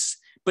race,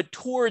 but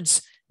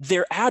towards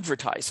their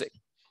advertising.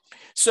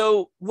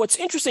 So what's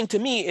interesting to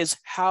me is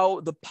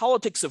how the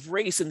politics of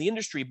race in the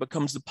industry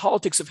becomes the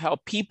politics of how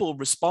people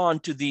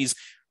respond to these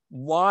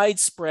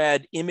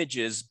widespread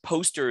images,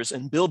 posters,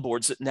 and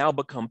billboards that now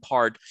become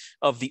part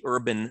of the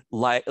urban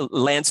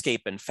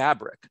landscape and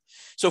fabric.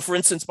 So for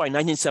instance, by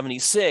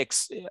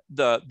 1976,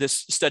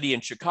 this study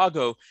in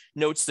Chicago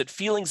notes that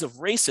feelings of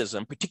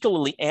racism,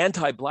 particularly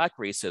anti-Black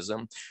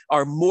racism,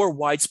 are more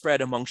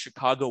widespread among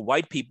Chicago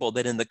white people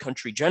than in the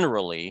country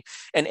generally.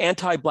 And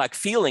anti-Black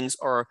feelings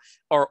are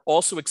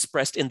also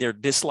expressed in their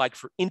dislike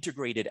for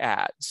integrated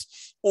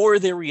ads, or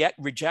their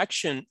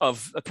rejection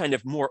of a kind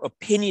of more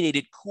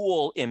opinionated,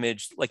 cool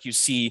image like you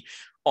see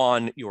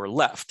on your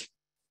left.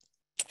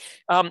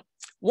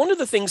 One of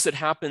the things that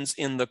happens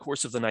in the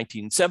course of the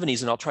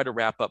 1970s, and I'll try to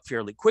wrap up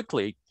fairly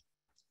quickly,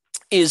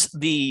 is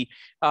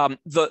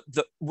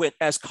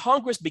as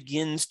Congress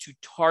begins to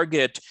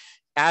target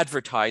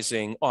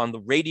advertising on the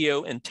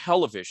radio and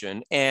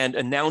television and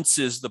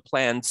announces the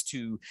plans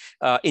to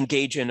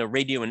engage in a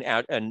radio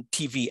and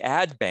TV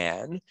ad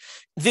ban,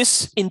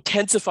 this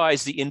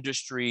intensifies the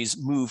industry's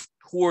move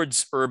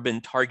towards urban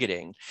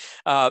targeting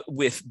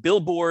with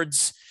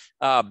billboards,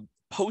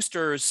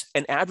 posters,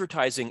 and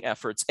advertising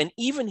efforts. And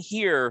even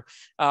here,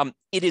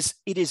 it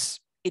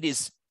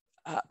is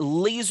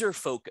laser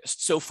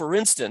focused. So for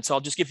instance, I'll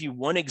just give you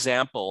one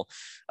example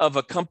of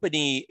a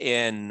company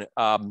in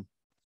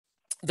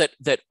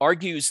that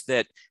argues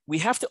that we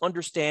have to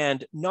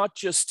understand not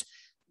just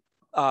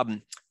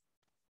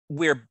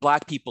where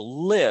Black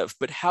people live,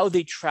 but how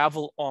they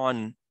travel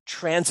on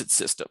transit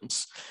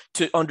systems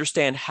to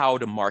understand how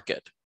to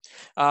market.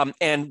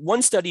 And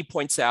one study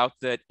points out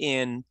that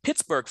in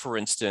Pittsburgh, for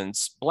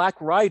instance, Black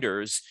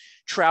riders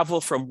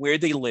travel from where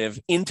they live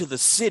into the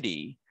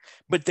city,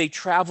 but they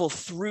travel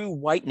through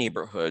white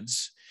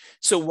neighborhoods.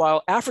 So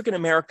while African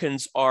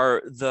Americans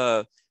are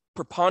the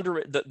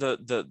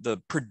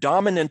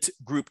predominant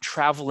group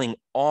traveling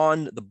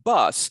on the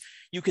bus,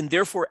 you can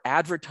therefore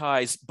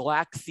advertise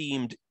Black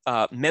themed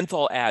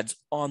menthol ads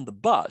on the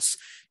bus,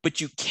 but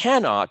you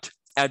cannot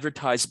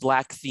advertise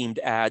Black themed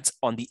ads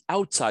on the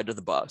outside of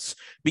the bus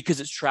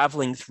because it's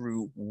traveling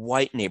through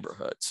white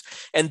neighborhoods.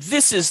 And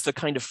this is the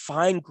kind of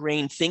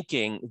fine-grained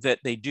thinking that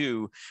they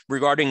do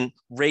regarding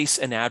race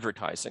and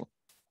advertising.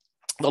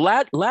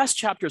 The last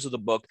chapters of the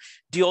book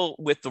deal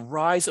with the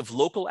rise of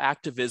local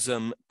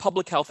activism,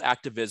 public health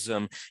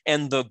activism,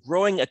 and the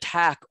growing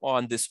attack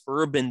on this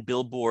urban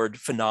billboard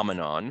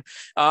phenomenon.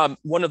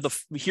 One of the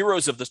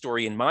heroes of the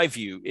story, in my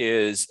view,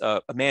 is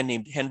a man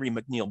named Henry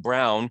McNeil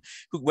Brown,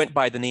 who went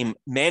by the name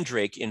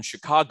Mandrake in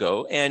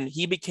Chicago, and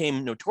he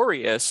became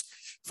notorious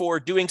for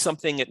doing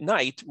something at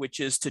night,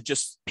 which is to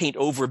just paint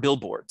over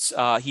billboards.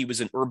 He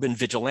was an urban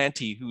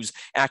vigilante whose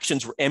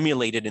actions were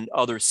emulated in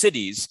other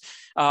cities.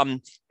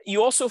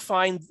 You also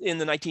find in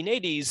the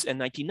 1980s and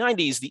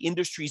 1990s the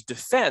industry's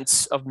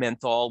defense of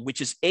menthol,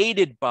 which is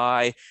aided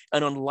by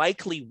an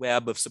unlikely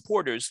web of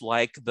supporters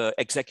like the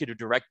executive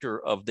director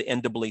of the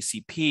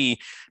NAACP,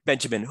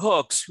 Benjamin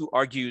Hooks, who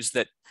argues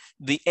that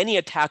any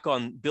attack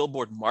on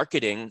billboard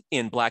marketing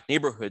in Black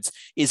neighborhoods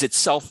is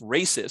itself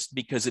racist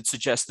because it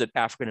suggests that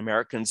African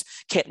Americans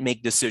can't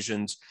make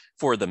decisions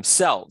for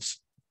themselves.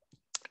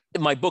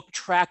 My book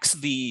tracks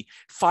the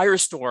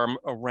firestorm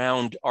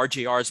around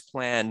RJR's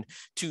plan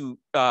to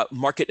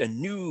market a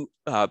new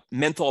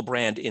menthol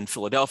brand in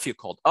Philadelphia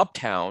called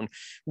Uptown,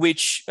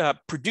 which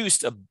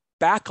produced a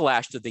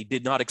backlash that they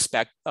did not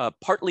expect,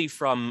 partly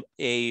from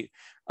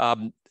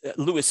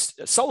Louis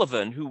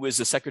Sullivan, who was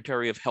the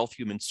Secretary of Health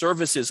Human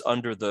Services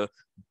under the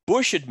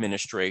Bush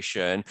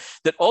administration,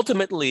 that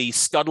ultimately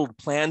scuttled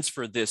plans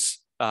for this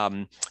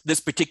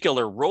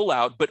particular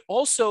rollout, but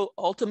also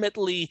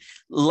ultimately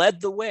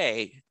led the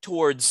way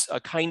towards a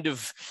kind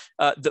of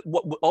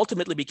what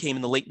ultimately became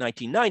in the late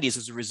 1990s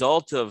as a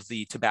result of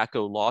the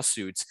tobacco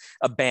lawsuits,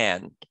 a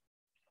ban.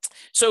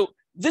 So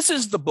this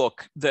is the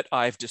book that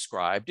I've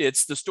described.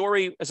 It's the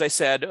story, as I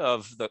said,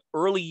 of the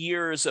early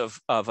years of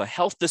a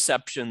health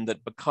deception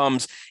that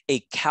becomes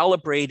a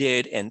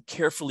calibrated and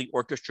carefully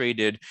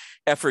orchestrated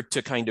effort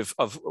to kind of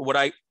what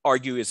I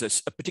argue is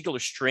a particular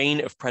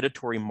strain of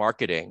predatory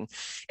marketing.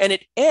 And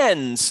it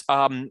ends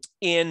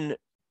in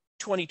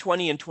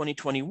 2020 and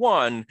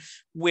 2021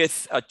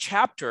 with a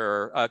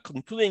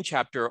concluding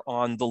chapter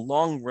on the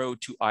long road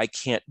to I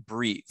Can't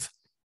Breathe.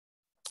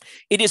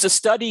 It is a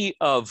study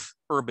of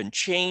urban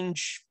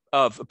change,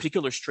 of a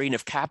particular strain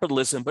of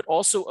capitalism, but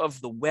also of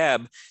the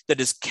web that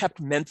has kept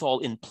menthol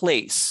in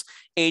place,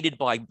 aided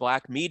by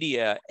Black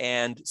media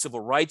and civil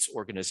rights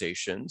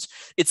organizations.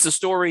 It's the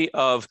story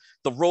of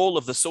the role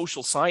of the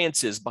social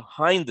sciences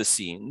behind the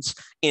scenes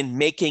in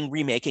making,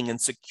 remaking,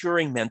 and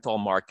securing menthol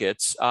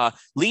markets,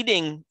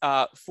 leading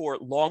for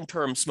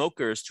long-term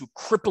smokers to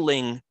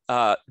crippling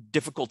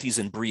difficulties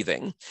in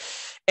breathing.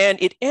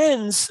 And it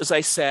ends, as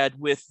I said,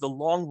 with the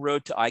long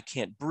road to I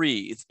Can't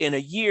Breathe, in a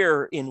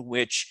year in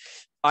which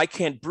I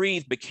Can't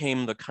Breathe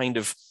became the kind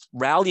of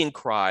rallying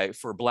cry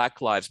for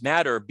Black Lives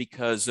Matter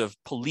because of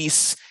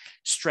police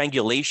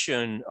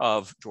strangulation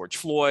of George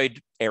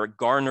Floyd, Eric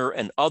Garner,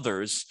 and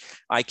others.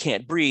 I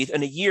Can't Breathe,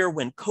 in a year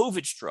when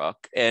COVID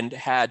struck and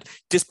had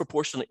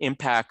disproportionate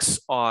impacts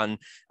on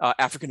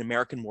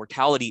African-American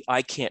mortality.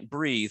 I Can't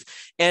Breathe,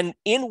 and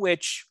in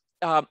which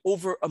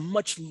over a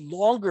much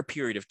longer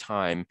period of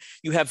time,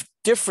 you have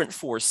different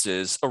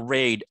forces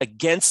arrayed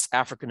against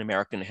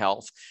African-American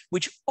health,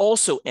 which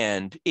also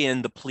end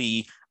in the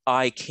plea,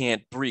 I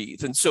can't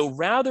breathe. And so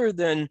rather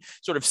than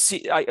sort of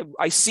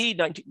I see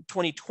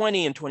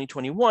 2020 and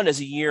 2021 as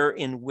a year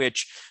in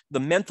which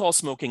the menthol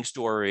smoking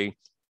story,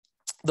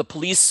 the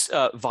police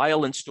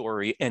violence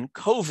story, and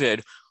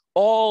COVID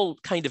all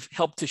kind of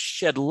help to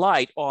shed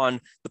light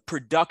on the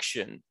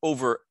production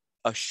over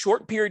a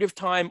short period of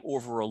time,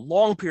 over a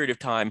long period of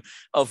time,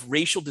 of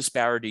racial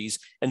disparities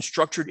and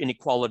structured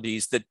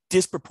inequalities that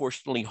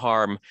disproportionately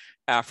harm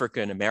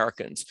African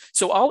Americans.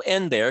 So I'll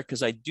end there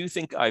because I do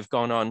think I've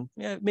gone on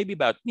maybe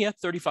about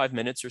 35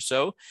 minutes or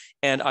so,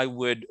 and I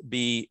would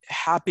be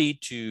happy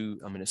to,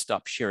 I'm going to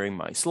stop sharing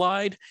my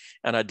slide,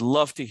 and I'd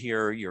love to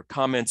hear your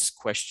comments,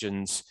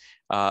 questions,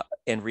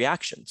 and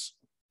reactions.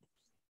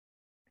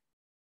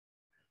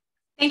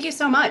 Thank you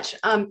so much.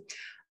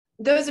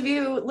 Those of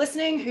you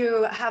listening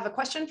who have a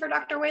question for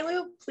Dr.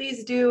 Wailoo,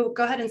 please do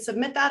go ahead and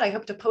submit that. I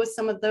hope to post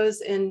some of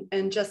those in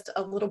just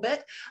a little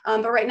bit.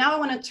 But right now I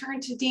want to turn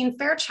to Dean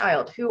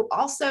Fairchild, who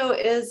also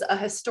is a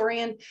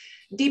historian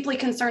deeply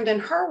concerned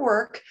in her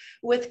work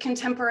with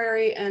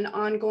contemporary and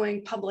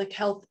ongoing public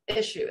health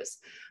issues.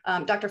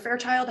 Dr.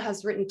 Fairchild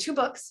has written 2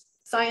 books,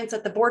 Science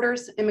at the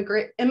Borders,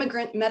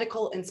 Immigrant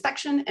Medical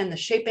Inspection, and the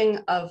Shaping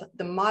of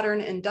the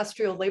Modern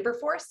Industrial Labor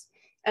Force,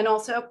 and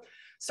also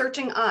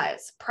Searching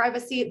Eyes,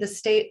 Privacy, the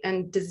State,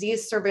 and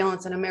Disease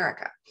Surveillance in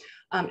America.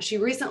 She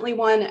recently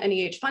won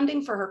NEH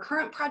funding for her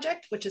current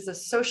project, which is a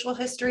social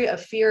history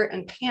of fear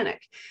and panic.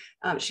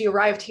 She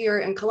arrived here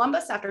in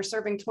Columbus after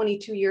serving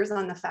 22 years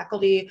on the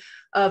faculty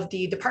of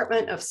the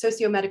Department of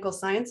Socio-Medical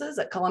Sciences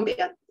at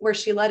Columbia, where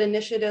she led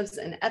initiatives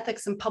in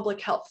ethics and public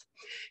health.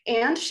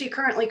 And she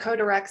currently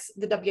co-directs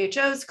the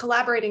WHO's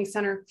Collaborating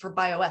Center for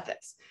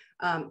Bioethics,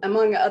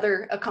 among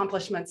other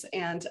accomplishments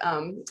and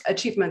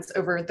achievements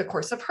over the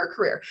course of her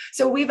career.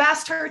 So we've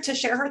asked her to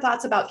share her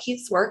thoughts about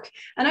Keith's work.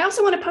 And I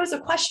also want to pose a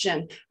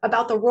question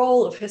about the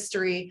role of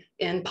history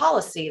in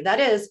policy. That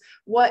is,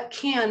 what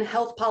can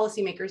health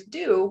policymakers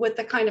do with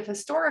the kind of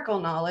historical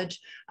knowledge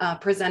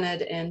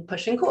presented in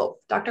Pushing Cool?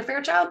 Dr.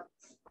 Fairchild?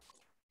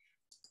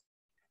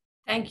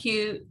 Thank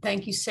you,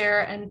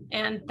 Sarah,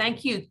 and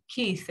thank you,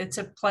 Keith. It's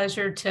a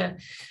pleasure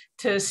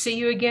to see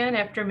you again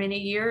after many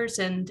years,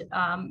 and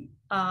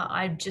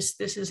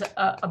this is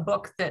a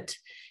book that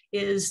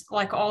is,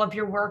 like all of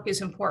your work,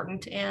 is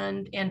important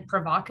and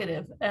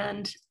provocative.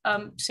 And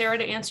Sarah,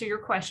 to answer your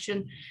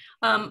question,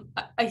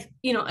 I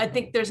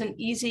think there's an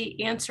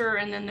easy answer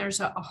and then there's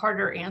a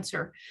harder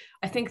answer.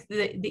 I think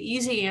the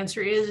easy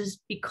answer is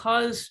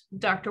because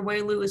Dr.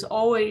 Wailoo is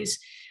always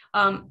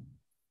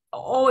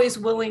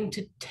willing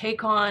to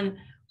take on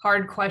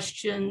hard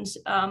questions,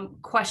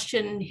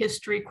 question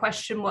history,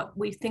 question what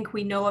we think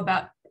we know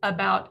about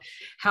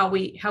how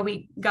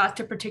we got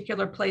to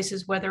particular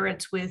places, whether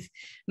it's with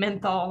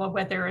menthol or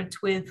whether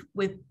it's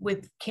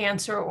with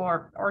cancer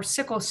or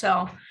sickle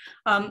cell.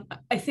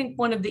 I think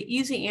one of the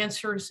easy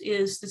answers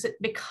is that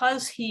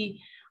because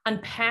he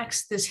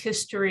unpacks this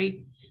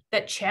history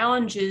that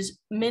challenges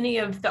many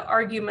of the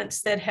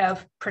arguments that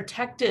have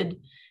protected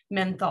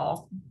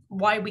menthol,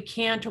 why we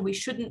can't or we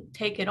shouldn't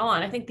take it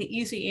on. I think the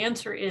easy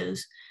answer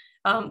is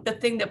the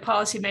thing that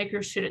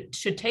policymakers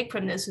should take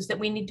from this is that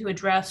we need to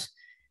address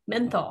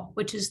menthol,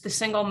 which is the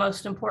single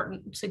most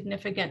important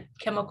significant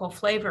chemical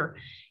flavor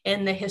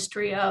in the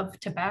history of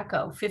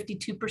tobacco.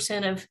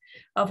 52%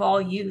 of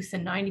all youth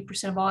and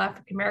 90% of all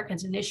African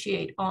Americans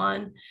initiate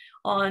on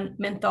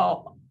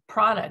menthol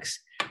products.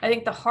 I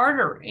think the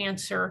harder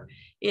answer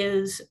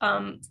is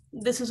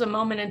this is a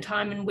moment in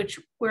time in which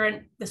we're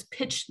in this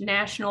pitched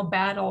national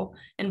battle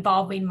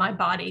involving my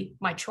body,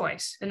 my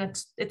choice. And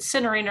it's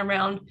centering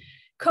around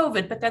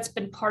COVID, but that's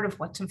been part of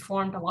what's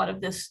informed a lot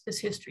of this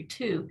history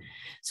too.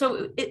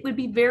 So it would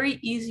be very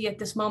easy at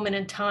this moment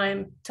in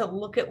time to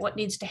look at what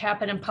needs to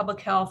happen in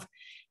public health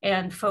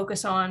and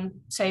focus on,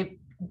 say,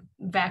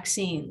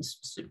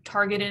 vaccines,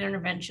 targeted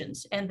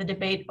interventions, and the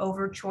debate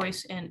over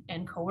choice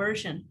and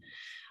coercion.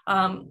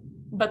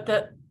 But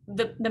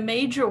the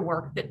major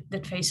work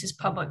that faces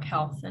public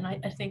health, and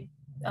I think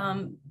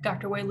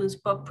Dr. Wailoo's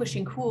book,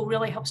 Pushing Cool,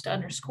 really helps to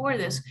underscore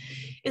this,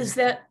 is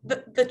that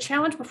the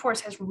challenge before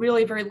us has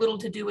really very little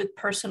to do with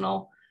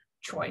personal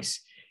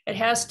choice. It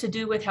has to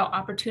do with how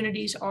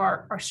opportunities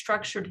are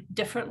structured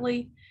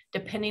differently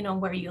depending on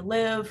where you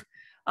live.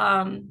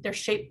 They're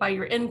shaped by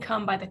your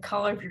income, by the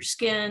color of your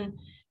skin,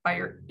 by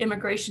your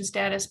immigration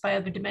status, by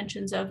other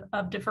dimensions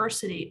of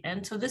diversity.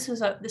 And so this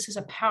is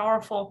a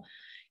powerful,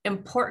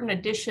 important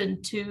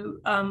addition to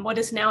what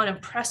is now an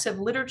impressive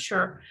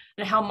literature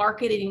and how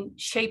marketing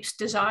shapes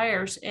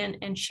desires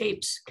and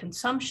shapes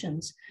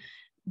consumptions.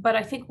 But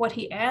I think what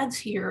he adds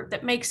here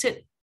that makes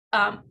it,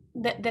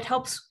 that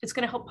helps, it's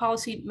going to help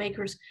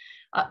policymakers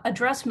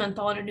address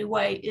menthol in a new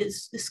way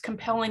is this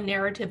compelling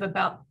narrative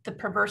about the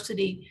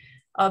perversity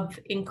of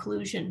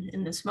inclusion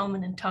in this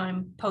moment in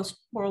time,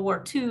 post-World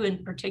War II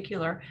in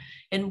particular,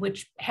 in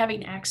which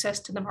having access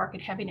to the market,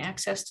 having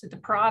access to the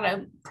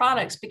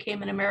products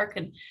became an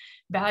American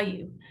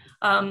value.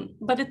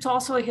 But it's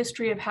also a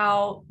history of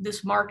how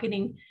this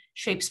marketing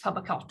shapes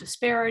public health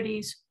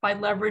disparities by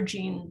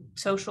leveraging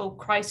social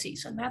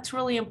crises. And that's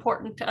really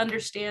important to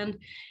understand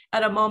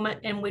at a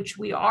moment in which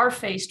we are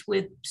faced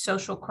with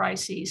social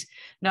crises,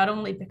 not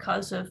only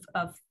because of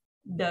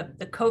the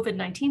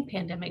COVID-19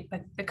 pandemic,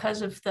 but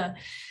because of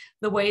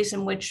the ways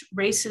in which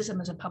racism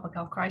as a public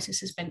health crisis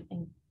has been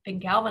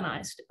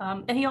galvanized.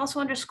 And he also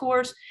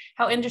underscores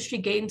how industry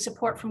gained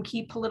support from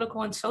key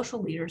political and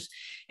social leaders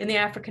in the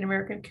African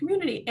American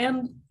community.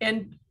 And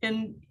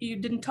you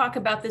didn't talk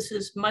about this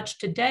as much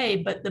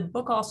today, but the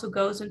book also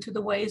goes into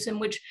the ways in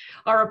which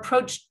our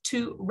approach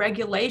to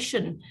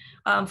regulation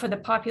for the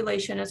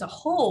population as a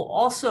whole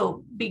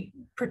also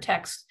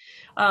protects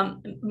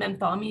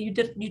menthol. I mean,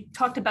 you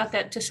talked about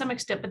that to some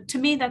extent, but to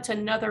me, that's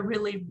another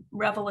really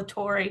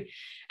revelatory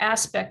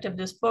aspect of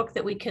this book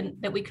that we can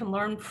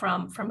learn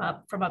from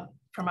a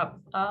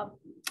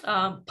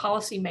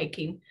policy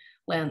making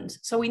lens.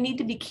 So we need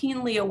to be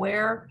keenly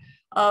aware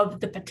of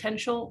the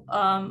potential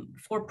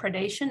for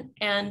predation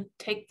and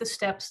take the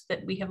steps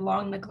that we have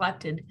long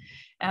neglected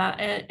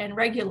and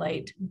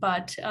regulate.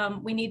 But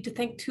we need to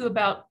think too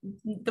about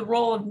the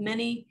role of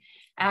many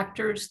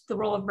actors, the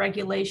role of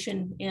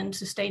regulation in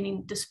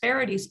sustaining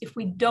disparities. If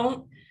we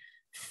don't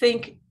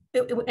think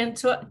And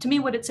so to me,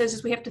 what it says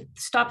is we have to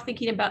stop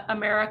thinking about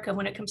America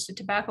when it comes to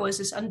tobacco as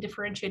this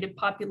undifferentiated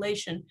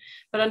population,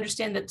 but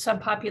understand that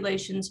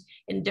subpopulations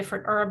in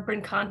different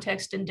urban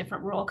contexts and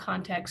different rural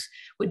contexts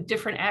with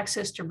different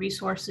access to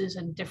resources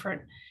and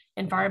different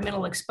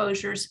environmental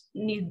exposures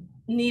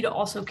need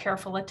also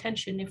careful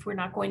attention if we're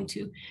not going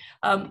to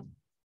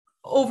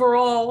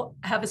overall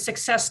have a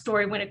success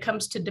story when it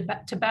comes to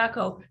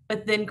tobacco,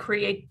 but then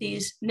create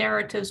these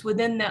narratives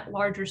within that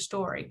larger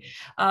story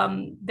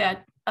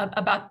that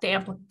about the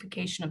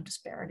amplification of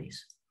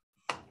disparities.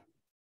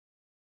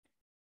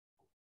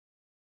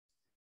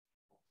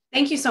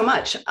 Thank you so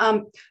much.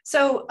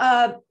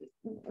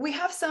 We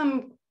have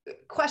some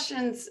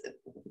questions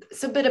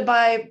submitted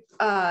by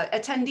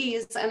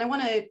attendees, and I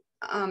want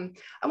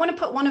to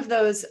put one of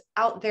those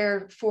out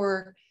there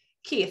for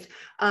Keith.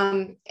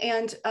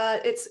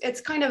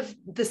 It's kind of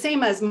the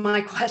same as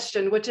my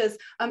question, which is,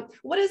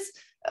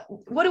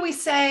 what do we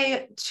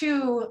say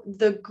to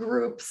the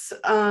groups?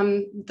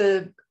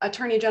 The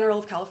Attorney General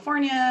of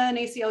California and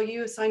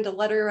ACLU signed a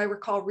letter, I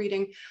recall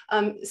reading,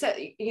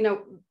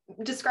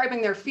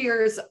 describing their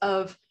fears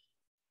of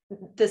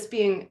this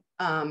being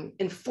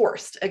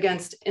enforced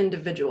against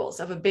individuals,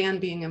 of a ban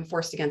being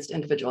enforced against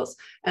individuals.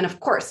 And of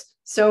course,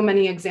 so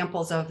many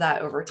examples of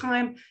that over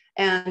time.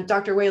 And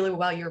Dr. Wailoo,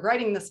 while you're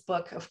writing this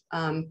book,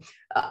 the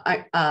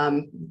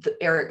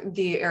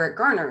Eric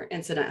Garner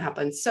incident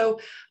happened. So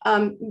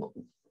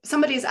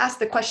somebody's asked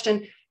the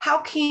question, how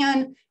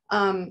can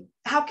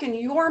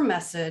your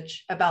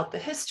message about the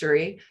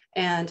history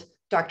and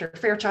Dr.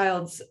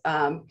 Fairchild's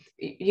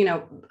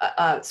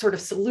sort of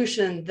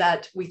solution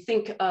that we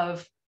think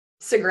of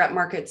cigarette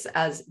markets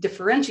as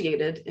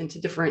differentiated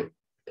into different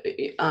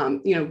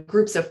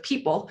groups of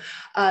people,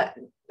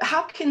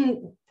 how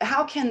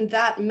can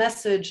that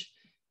message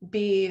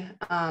be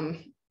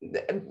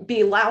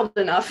loud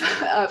enough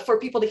for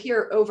people to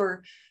hear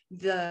over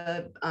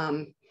the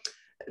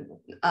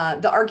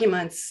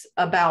arguments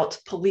about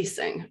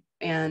policing,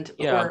 and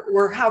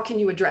or how can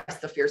you address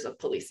the fears of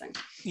policing?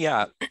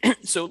 Yeah,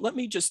 so let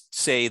me just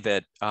say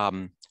that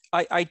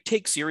I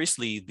take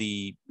seriously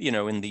the,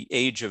 in the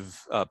age of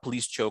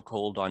police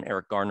chokehold on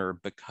Eric Garner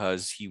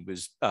because he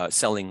was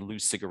selling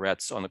loose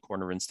cigarettes on the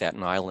corner in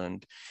Staten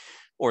Island,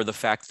 or the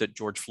fact that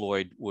George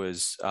Floyd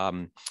was,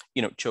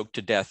 choked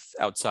to death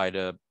outside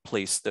a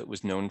place that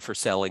was known for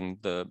selling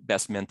the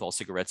best menthol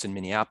cigarettes in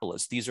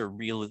Minneapolis. These are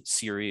real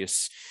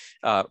serious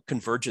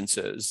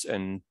convergences,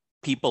 and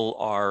people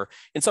are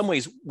in some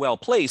ways well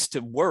placed to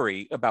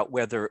worry about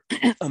whether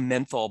a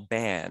menthol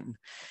ban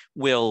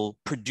will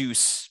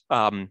produce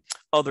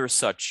other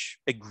such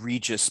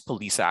egregious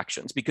police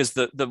actions, because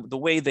the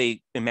way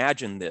they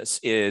imagine this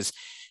is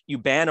you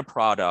ban a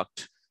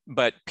product,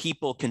 but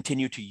people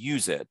continue to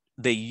use it.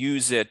 They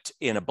use it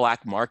in a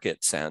black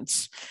market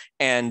sense,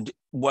 and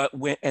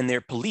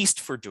they're policed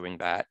for doing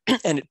that,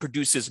 and it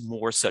produces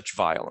more such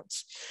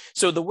violence.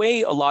 So the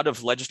way a lot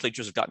of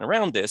legislatures have gotten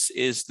around this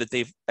is that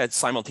they've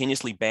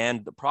simultaneously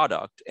banned the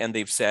product, and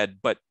they've said,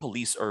 but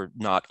police are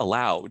not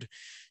allowed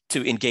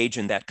to engage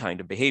in that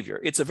kind of behavior.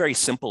 It's a very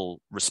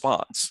simple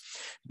response,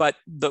 but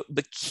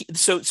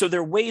so there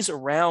are ways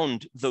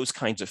around those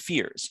kinds of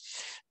fears.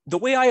 The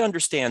way I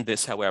understand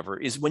this, however,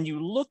 is when you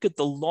look at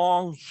the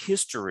long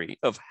history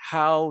of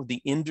how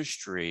the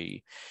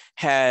industry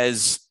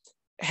has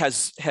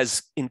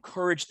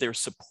encouraged their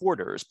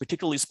supporters,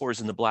 particularly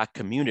supporters in the Black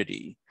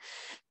community,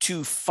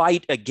 to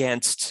fight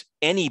against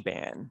any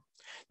ban,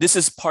 this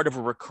is part of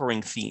a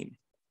recurring theme.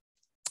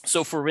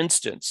 So for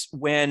instance,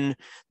 when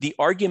the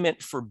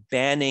argument for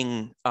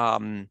banning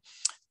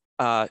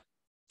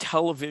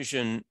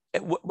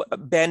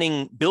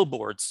banning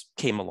billboards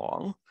came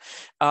along,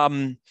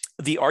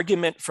 the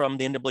argument from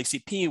the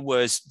NAACP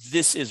was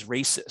this is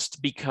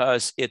racist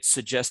because it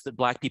suggests that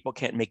Black people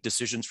can't make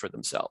decisions for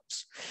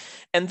themselves.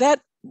 And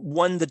that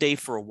won the day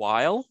for a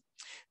while.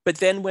 But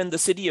then when the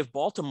city of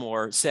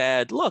Baltimore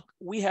said, look,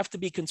 we have to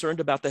be concerned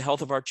about the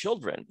health of our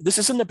children. This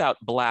isn't about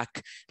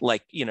Black,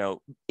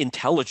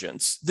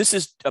 intelligence. This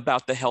is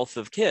about the health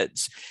of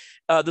kids.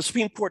 The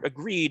Supreme Court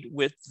agreed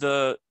with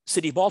the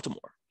city of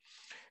Baltimore.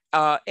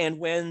 And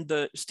when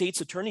the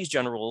state's attorneys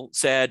general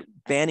said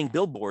banning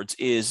billboards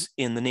is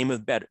in the name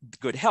of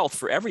good health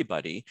for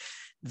everybody,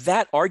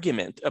 that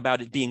argument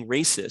about it being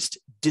racist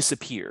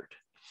disappeared.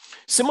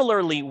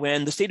 Similarly,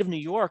 when the state of New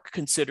York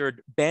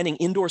considered banning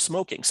indoor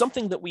smoking,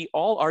 something that we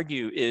all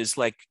argue is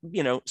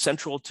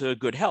central to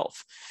good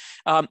health,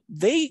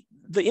 the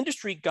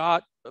industry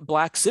got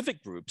Black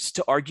civic groups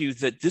to argue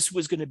that this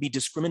was going to be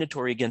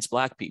discriminatory against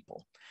Black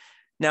people.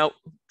 Now,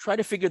 try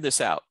to figure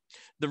this out.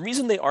 The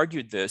reason they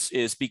argued this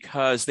is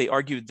because they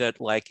argued that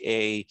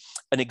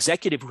an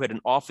executive who had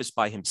an office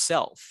by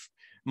himself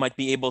might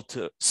be able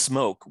to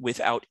smoke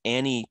without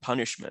any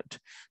punishment,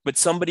 but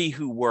somebody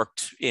who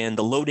worked in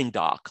the loading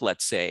dock,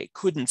 let's say,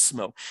 couldn't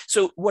smoke.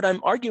 So what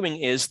I'm arguing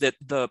is that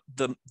the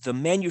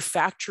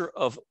manufacture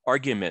of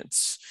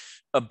arguments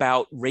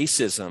about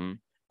racism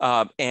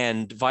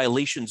and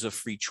violations of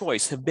free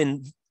choice have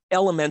been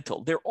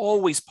elemental. They're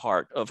always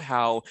part of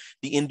how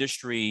the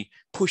industry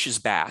pushes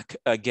back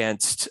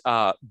against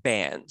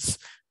bans.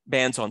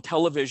 Bans on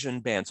television,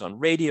 bans on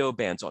radio,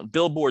 bans on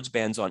billboards,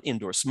 bans on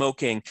indoor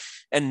smoking,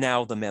 and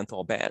now the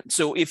menthol ban.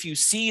 So if you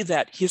see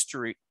that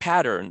history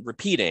pattern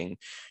repeating,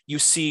 you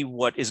see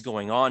what is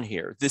going on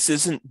here. This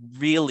isn't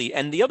really,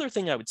 and the other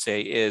thing I would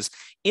say is,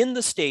 in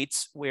the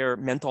states where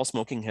menthol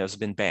smoking has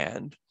been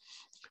banned,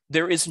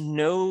 there is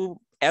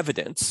no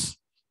evidence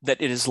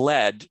that it has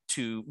led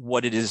to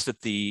what it is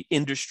that the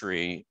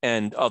industry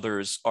and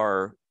others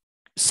are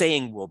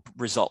saying will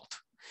result.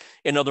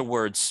 In other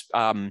words,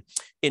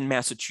 in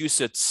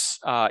Massachusetts,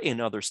 in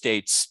other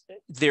states,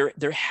 there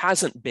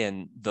hasn't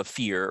been the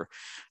fear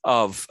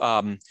of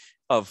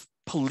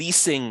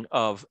policing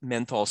of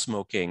menthol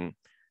smoking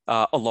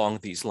along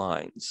these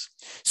lines.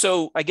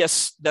 So I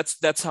guess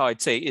that's how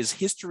I'd say is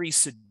history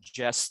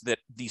suggests that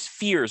these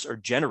fears are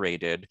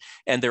generated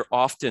and they're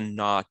often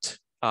not,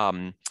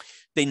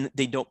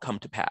 they don't come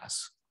to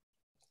pass.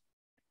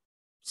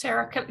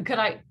 Sarah,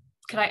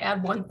 could I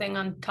add one thing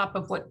on top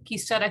of what he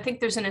said? I think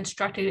there's an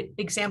instructive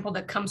example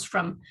that comes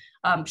from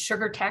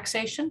sugar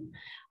taxation,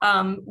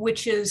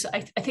 which is,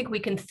 I think we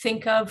can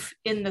think of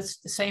in the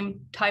same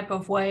type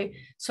of way.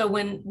 So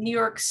when New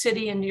York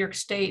City and New York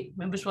State,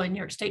 it was really New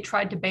York State,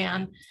 tried to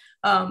ban,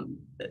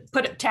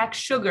 tax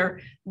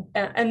sugar,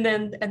 and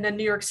then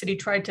New York City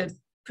tried to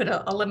put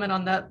a limit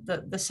on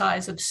the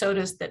size of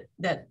sodas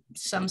that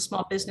some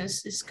small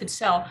businesses could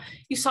sell.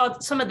 You saw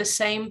some of the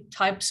same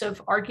types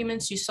of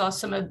arguments. You saw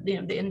some of the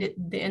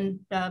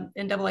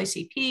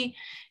NAACP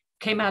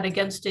came out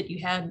against it. You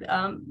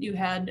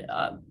had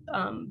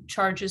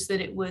charges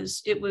that it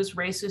was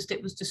racist,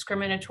 it was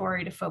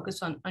discriminatory to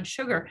focus on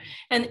sugar,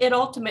 and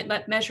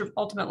that measure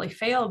ultimately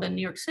failed in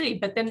New York City.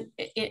 But then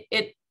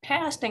it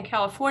passed in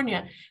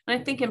California, and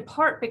I think in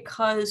part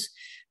because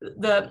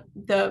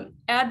the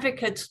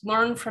advocates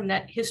learned from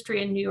that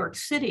history in New York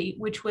City,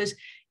 which was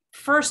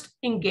first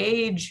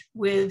engage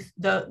with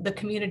the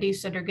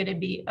communities that are going to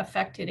be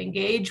affected,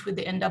 engage with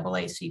the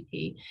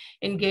NAACP,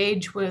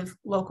 engage with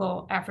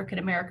local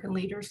African-American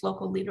leaders,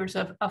 local leaders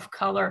of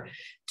color,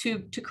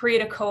 to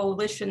create a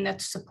coalition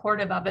that's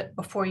supportive of it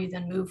before you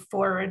then move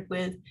forward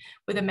with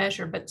a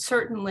measure. But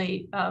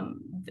certainly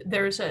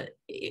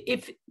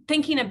if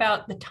thinking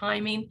about the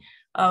timing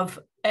of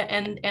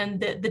and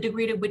the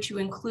degree to which you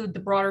include the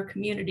broader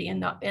community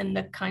and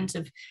the kinds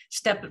of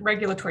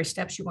regulatory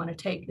steps you want to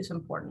take is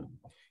important.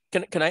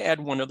 Can I add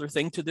one other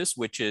thing to this,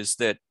 which is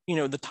that,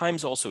 the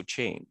times also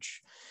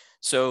change.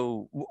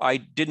 So I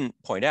didn't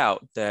point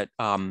out that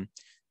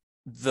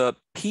the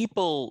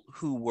people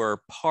who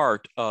were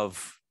part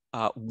of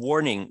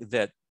warning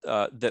that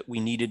we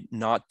needed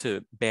not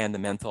to ban the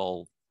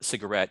menthol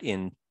cigarette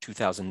in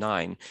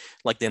 2009,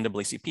 like the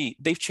NAACP,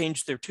 they've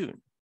changed their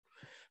tune.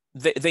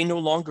 They no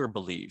longer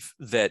believe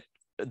that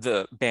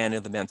the ban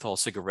of the menthol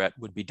cigarette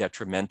would be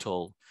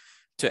detrimental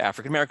to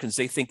African Americans.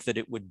 They think that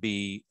it would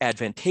be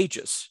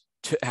advantageous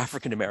to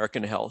African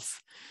American health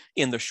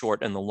in the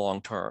short and the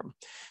long term.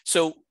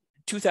 So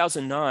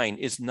 2009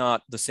 is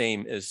not the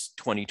same as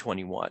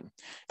 2021.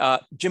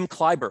 Jim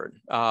Clyburn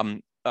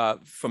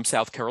from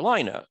South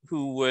Carolina,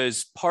 who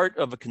was part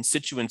of a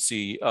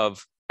constituency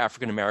of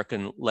African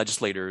American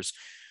legislators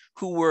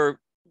who were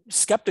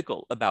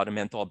skeptical about a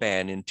menthol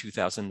ban in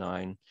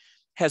 2009,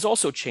 has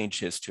also changed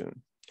his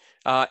tune.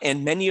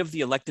 And many of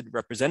the elected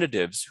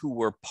representatives who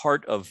were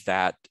part of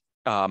that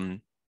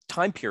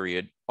time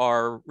period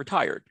are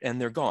retired and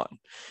they're gone.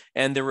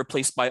 And they're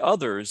replaced by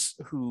others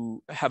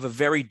who have a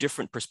very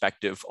different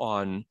perspective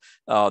on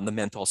the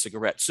menthol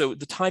cigarette. So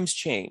the times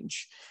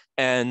change,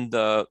 and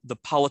the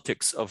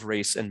politics of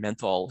race and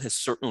menthol has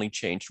certainly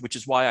changed, which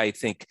is why I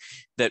think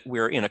that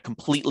we're in a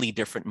completely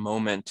different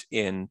moment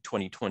in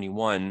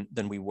 2021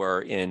 than we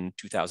were in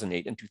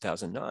 2008 and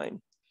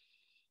 2009.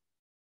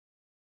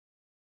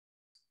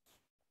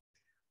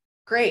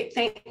 Great,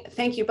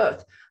 thank you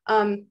both.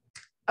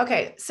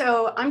 Okay,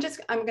 so I'm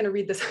going to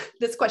read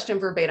this question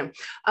verbatim.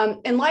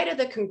 In light of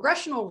the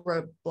congressional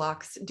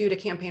roadblocks due to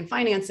campaign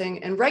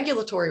financing and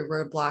regulatory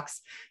roadblocks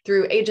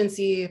through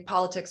agency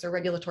politics or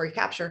regulatory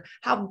capture,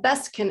 how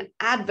best can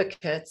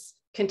advocates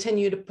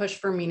continue to push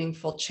for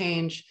meaningful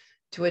change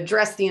to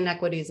address the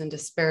inequities and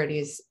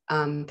disparities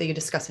that you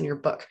discuss in your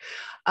book?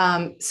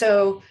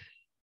 So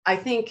I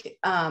think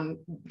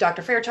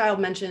Dr. Fairchild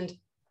mentioned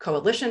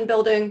coalition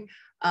building,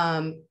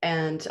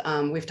 and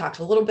we've talked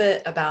a little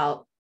bit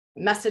about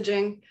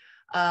messaging.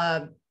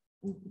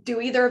 Do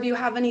either of you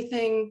have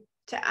anything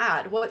to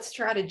add? What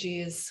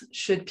strategies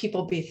should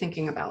people be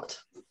thinking about?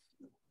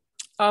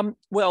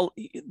 Well,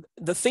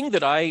 the thing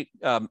that I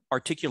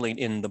articulate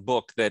in the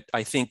book that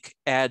I think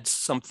adds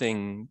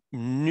something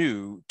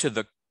new to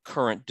the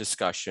current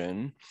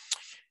discussion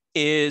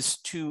is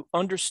to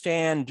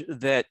understand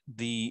that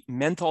the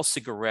menthol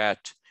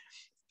cigarette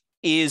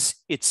is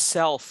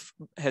itself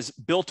has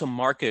built a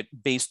market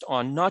based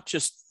on not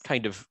just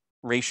kind of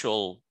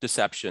racial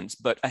deceptions,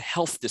 but a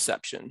health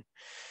deception,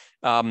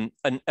 a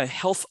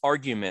health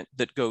argument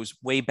that goes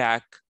way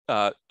back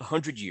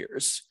 100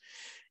 years,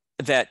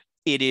 that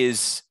it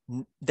is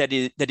that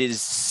it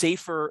is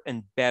safer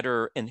and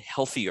better and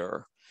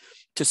healthier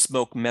to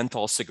smoke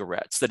menthol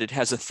cigarettes, that it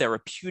has a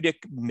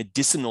therapeutic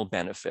medicinal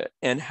benefit,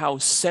 and how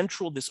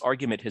central this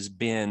argument has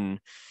been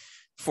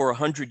for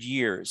 100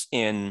 years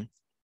in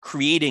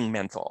creating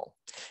menthol,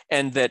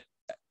 and that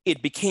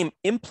it became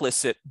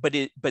implicit, but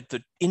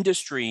the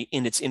industry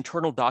in its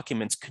internal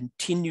documents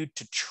continued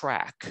to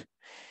track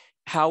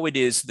how it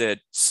is that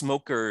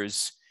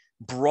smokers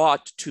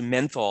brought to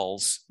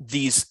menthols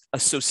these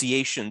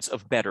associations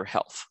of better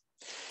health.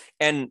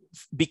 And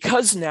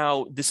because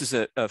now this is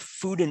a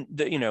food and,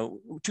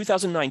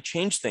 2009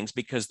 changed things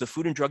because the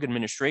Food and Drug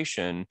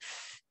Administration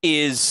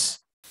is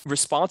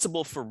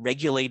responsible for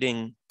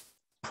regulating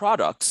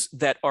products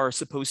that are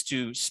supposed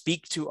to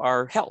speak to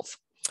our health.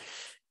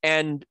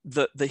 And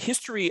the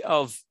history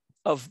of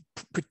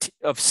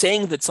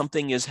saying that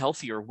something is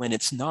healthier when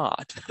it's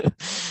not,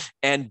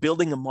 and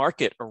building a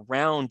market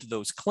around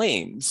those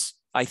claims,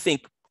 I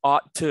think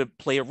ought to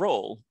play a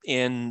role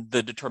in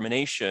the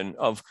determination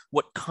of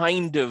what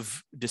kind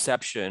of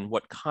deception,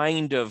 what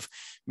kind of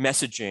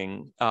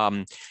messaging,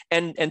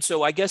 and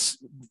so I guess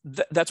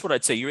that's what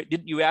I'd say.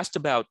 You asked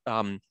about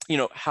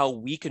how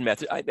we can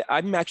method.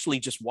 I'm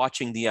actually just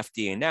watching the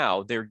FDA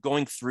now. They're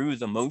going through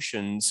the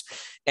motions,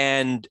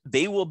 and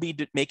they will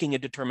be making a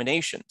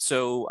determination.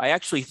 So I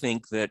actually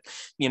think that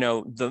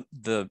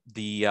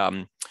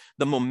the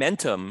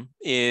momentum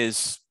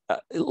is.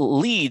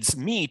 Leads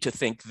me to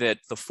think that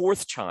the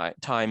fourth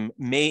time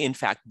may in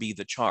fact be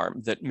the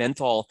charm, that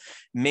menthol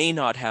may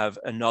not have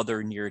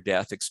another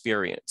near-death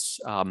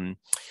experience. I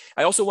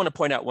also want to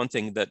point out one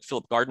thing that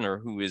Philip Gardner,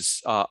 who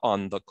is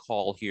on the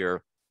call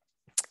here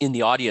in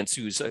the audience,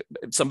 who's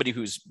somebody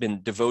who's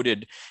been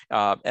devoted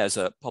as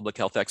a public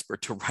health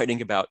expert to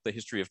writing about the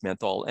history of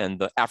menthol and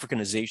the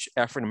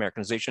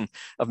African-Americanization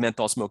of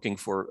menthol smoking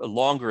for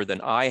longer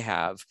than I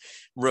have,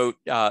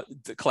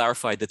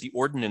 clarified that the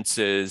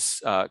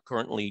ordinances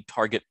currently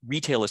target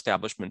retail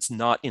establishments,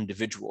 not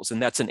individuals. And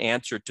that's an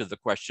answer to the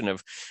question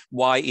of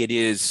why it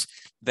is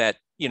that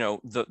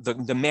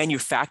the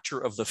manufacture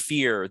of the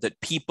fear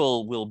that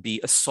people will be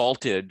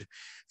assaulted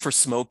for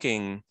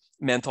smoking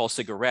menthol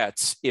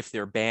cigarettes if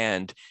they're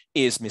banned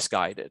is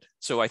misguided.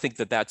 So I think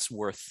that that's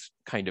worth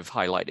kind of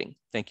highlighting.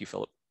 Thank you,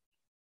 Philip.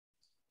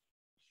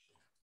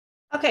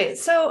 Okay,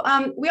 so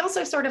we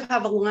also sort of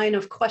have a line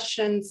of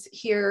questions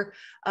here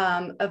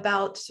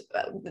about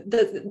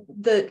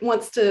the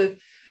wants to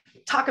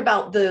talk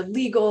about the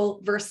legal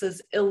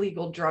versus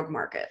illegal drug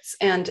markets,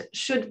 and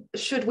should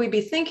we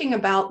be thinking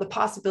about the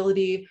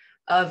possibility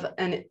of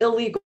an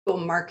illegal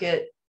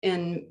market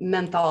in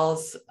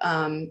menthols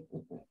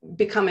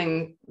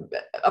becoming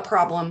a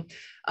problem,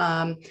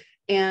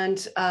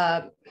 and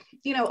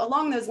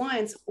along those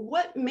lines,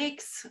 why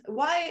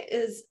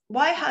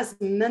has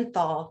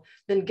menthol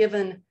been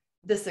given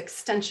this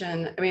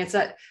extension? I mean, it's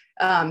that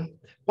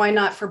why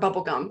not for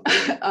bubblegum?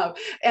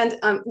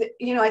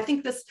 I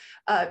think this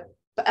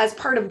as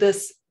part of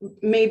this,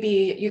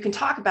 maybe you can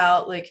talk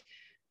about like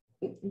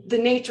the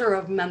nature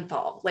of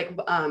menthol, like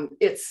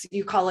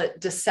you call it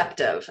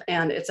deceptive,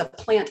 and it's a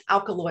plant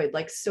alkaloid,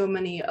 like so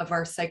many of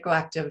our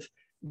psychoactive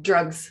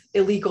drugs,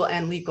 illegal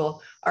and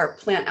legal, are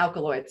plant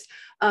alkaloids.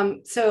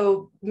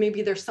 So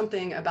maybe there's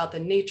something about the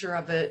nature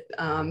of it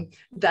that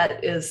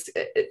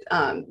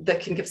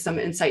can give some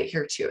insight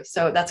here too.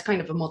 So that's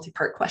kind of a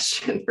multi-part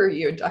question for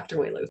you, Dr.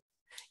 Wailoo.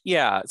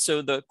 Yeah,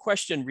 so the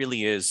question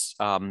really is,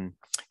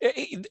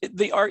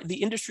 the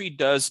industry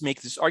does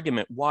make this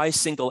argument, why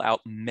single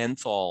out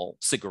menthol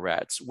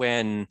cigarettes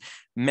when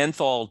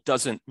menthol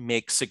doesn't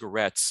make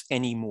cigarettes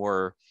any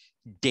more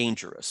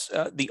dangerous?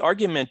 The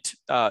argument,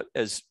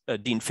 as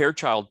Dean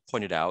Fairchild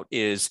pointed out,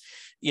 is,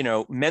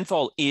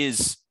 menthol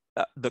is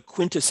the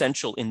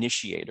quintessential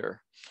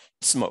initiator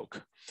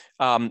smoke.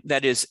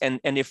 That is, and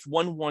if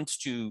one wants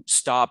to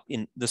stop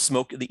in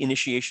the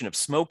initiation of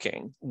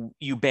smoking,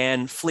 you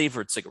ban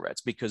flavored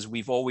cigarettes, because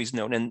we've always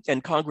known,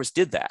 and Congress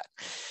did that.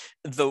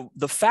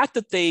 The fact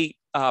that they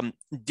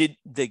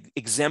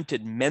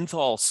exempted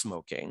menthol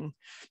smoking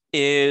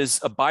is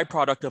a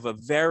byproduct of a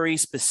very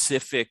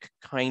specific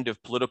kind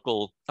of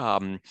political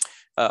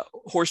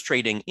horse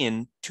trading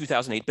in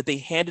 2008, but they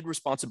handed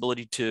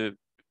responsibility to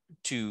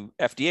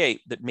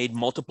FDA that made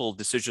multiple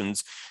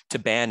decisions to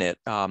ban it,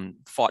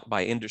 fought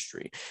by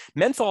industry.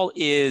 Menthol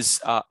is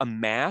a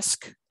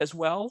mask as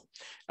well.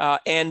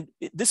 And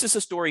this is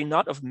a story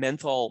not of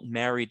menthol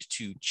married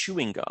to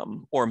chewing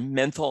gum, or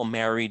menthol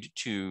married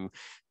to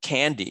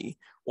candy,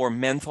 or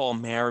menthol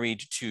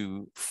married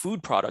to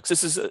food products.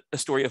 This is a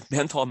story of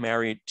menthol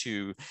married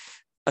to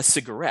a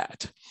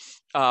cigarette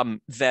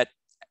that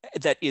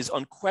is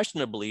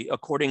unquestionably,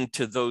 according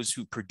to those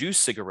who produce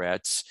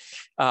cigarettes,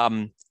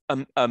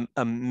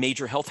 a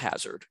major health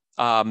hazard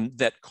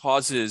that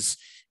causes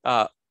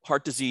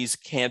heart disease,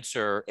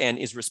 cancer, and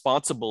is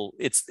responsible.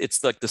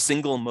 It's like the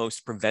single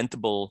most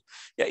preventable.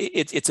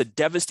 It's a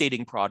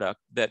devastating product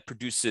that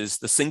produces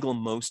the single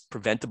most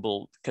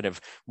preventable kind of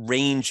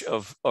range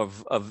of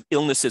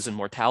illnesses and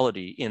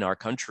mortality in our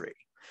country,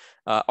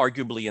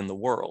 arguably in the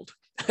world.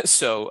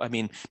 So, I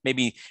mean,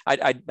 maybe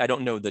I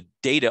don't know the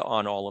data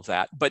on all of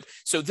that, but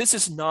so this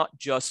is not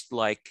just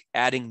like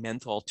adding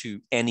menthol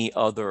to any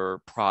other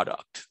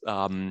product.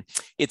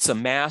 It's a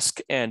mask,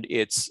 and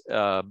it's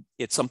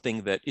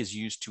something that is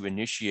used to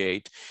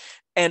initiate,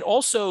 and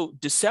also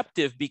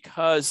deceptive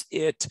because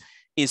it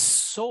is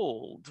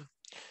sold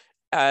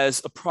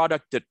as a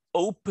product that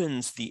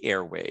opens the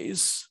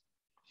airways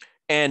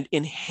and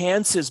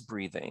enhances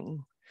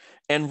breathing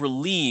and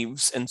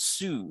relieves and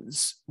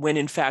soothes, when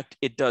in fact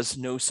it does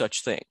no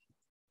such thing.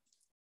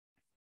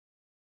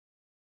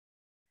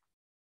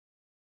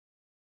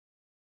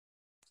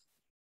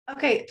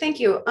 Okay, thank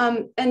you.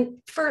 And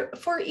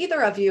for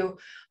either of you,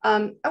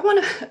 I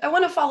want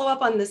to follow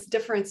up on this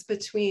difference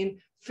between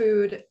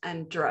food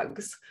and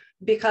drugs,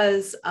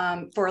 because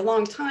for a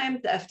long time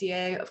the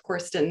FDA, of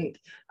course,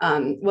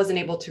 wasn't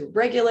able to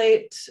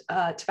regulate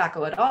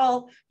tobacco at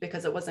all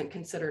because it wasn't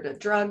considered a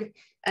drug,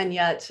 and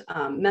yet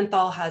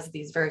menthol has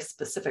these very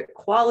specific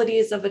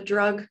qualities of a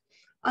drug.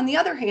 On the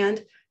other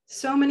hand,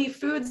 so many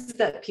foods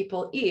that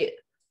people eat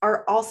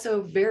are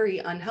also very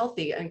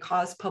unhealthy and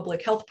cause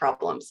public health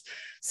problems.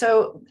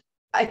 So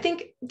I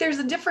think there's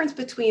a difference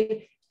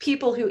between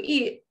people who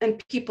eat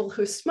and people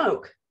who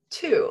smoke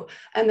too.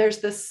 And there's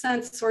this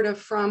sense sort of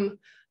from,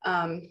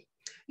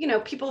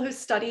 people who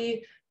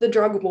study the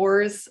drug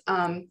wars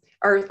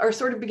are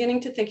sort of beginning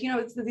to think,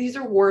 these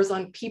are wars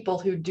on people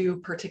who do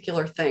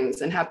particular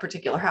things and have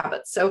particular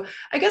habits. So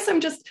I guess I'm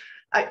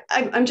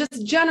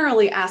just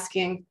generally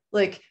asking,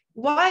 like,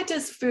 why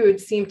does food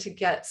seem to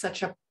get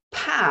such a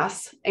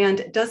pass,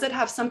 and does it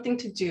have something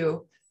to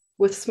do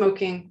with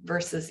smoking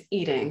versus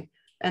eating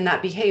and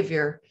that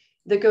behavior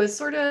that goes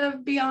sort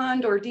of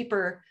beyond or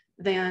deeper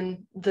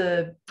than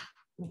the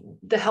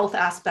health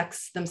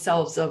aspects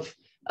themselves of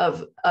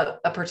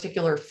a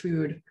particular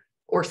food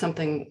or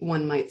something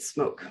one might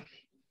smoke?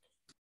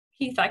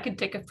 Keith, I could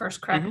take a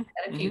first crack at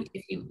that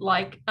if you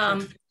like.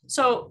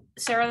 So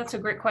Sarah, that's a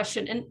great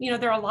question. And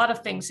there are a lot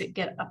of things that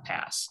get a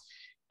pass.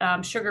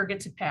 Sugar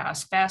gets a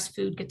pass, fast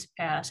food gets a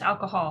pass,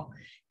 alcohol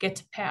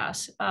gets a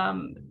pass.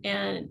 And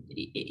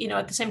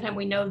at the same time,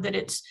 we know that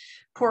it's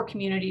poor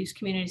communities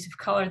of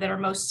color that are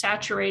most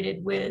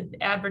saturated with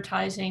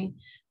advertising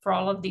for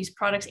all of these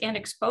products and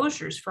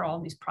exposures for all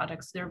of these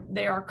products.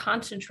 They are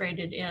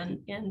concentrated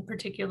in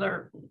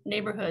particular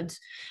neighborhoods.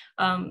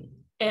 But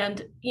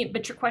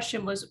your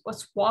question was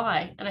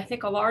why? And I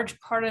think a large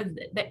part of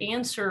the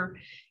answer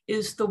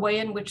is the way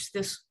in which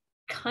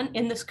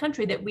in this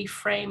country that we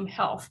frame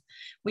health.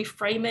 We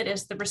frame it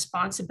as the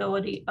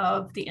responsibility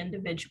of the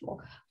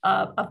individual,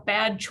 of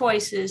bad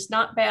choices,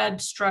 not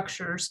bad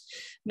structures,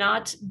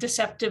 not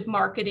deceptive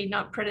marketing,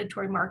 not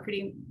predatory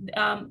marketing.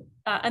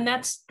 And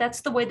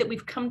that's the way that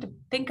we've come to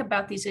think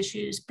about these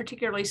issues,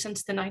 particularly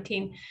since the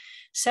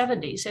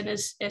 1970s. And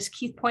as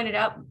Keith pointed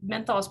out,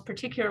 menthol is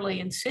particularly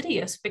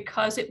insidious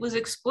because it was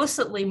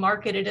explicitly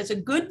marketed as a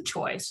good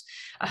choice,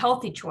 a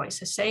healthy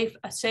choice, a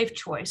safe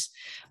choice.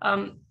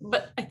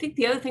 But I think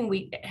the other thing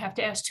we have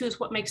to ask too is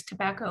what makes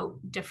tobacco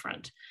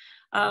different.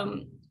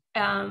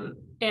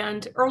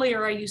 And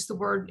earlier I used the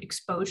word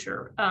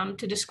exposure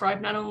to describe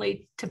not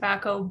only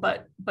tobacco,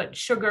 but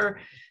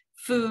sugar,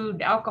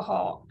 food,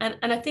 alcohol. And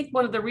I think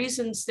one of the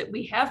reasons that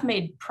we have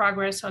made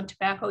progress on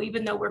tobacco,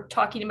 even though we're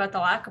talking about the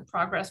lack of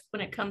progress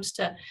when it comes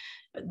to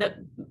the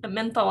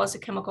menthol as a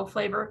chemical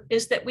flavor,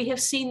 is that we have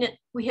seen it,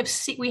 we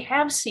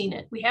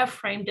have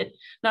framed it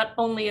not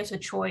only as a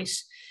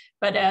choice,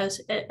 but as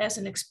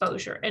an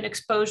exposure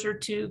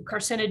to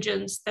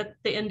carcinogens that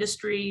the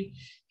industry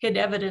hid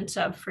evidence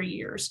of for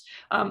years,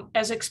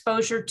 as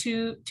exposure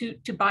to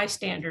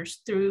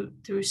bystanders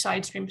through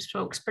side stream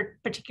smokes,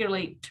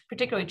 particularly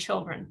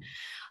children.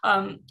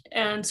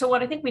 And so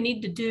what I think we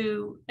need to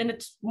do, and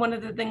it's one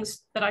of the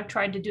things that I've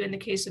tried to do in the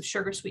case of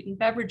sugar sweetened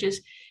beverages,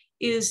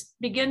 is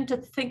begin to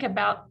think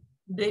about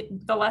the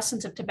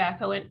lessons of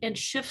tobacco and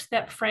shift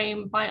that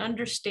frame by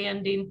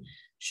understanding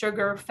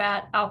sugar,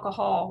 fat,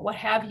 alcohol, what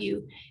have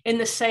you, in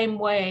the same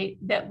way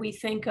that we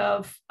think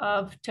of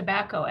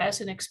tobacco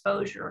as an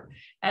exposure,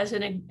 as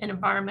an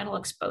environmental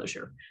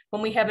exposure.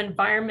 When we have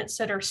environments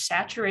that are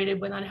saturated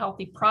with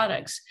unhealthy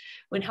products,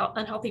 when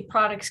unhealthy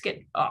products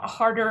get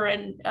harder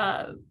and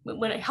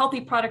when healthy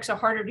products are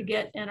harder to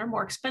get and are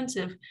more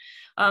expensive,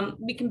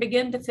 we can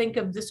begin to think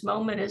of this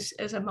moment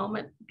as a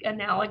moment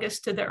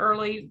analogous to the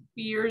early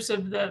years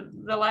of the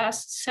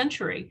last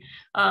century.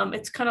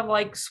 It's kind of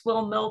like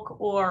swill milk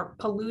or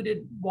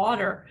polluted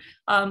water.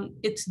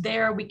 It's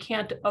there, we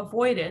can't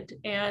avoid it.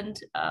 And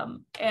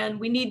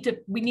we need to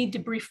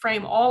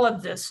reframe all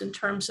of this in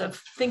terms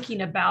of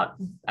thinking about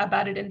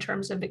it in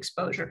terms of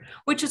exposure,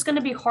 which is going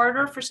to be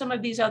harder for some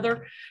of these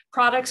other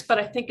products, but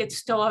I think it's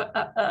still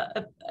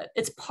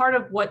it's part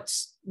of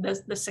what's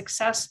the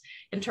success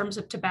in terms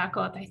of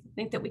tobacco. I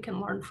think that we can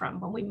learn from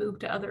when we move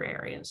to other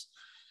areas.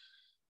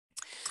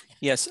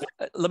 Yes,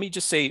 let me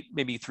just say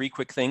maybe three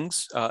quick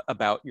things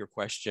about your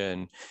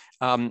question.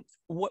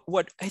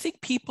 What I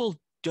think people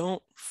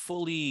don't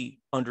fully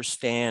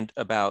understand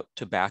about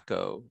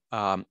tobacco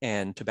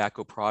and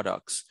tobacco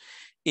products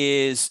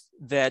is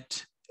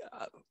that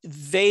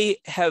they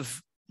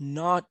have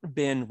not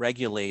been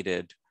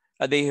regulated.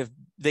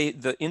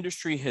 The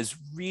industry has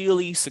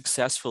really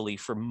successfully,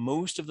 for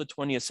most of the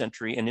 20th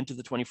century and into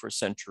the 21st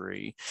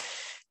century,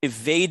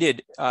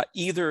 evaded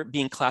either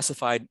being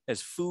classified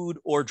as food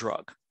or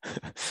drug.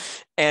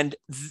 And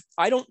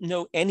I don't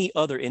know any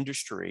other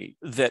industry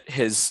that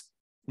has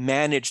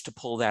managed to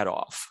pull that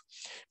off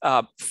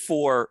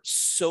for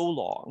so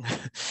long,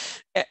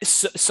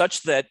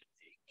 such that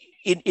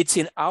it's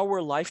in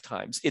our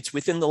lifetimes, it's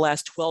within the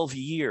last 12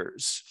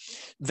 years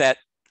that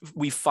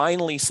we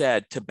finally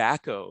said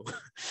tobacco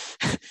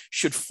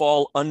should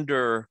fall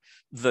under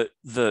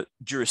the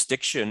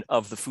jurisdiction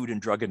of the Food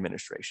and Drug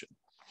Administration.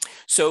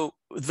 So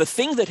the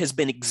thing that has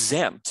been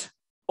exempt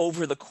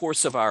over the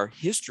course of our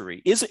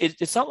history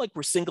it's not like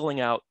we're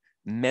singling out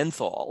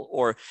menthol,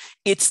 or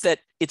it's that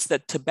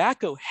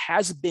tobacco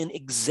has been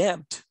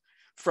exempt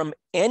from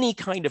any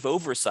kind of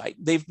oversight.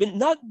 They've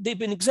not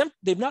been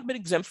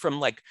exempt from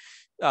like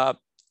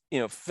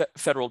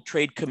Federal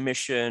Trade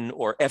Commission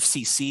or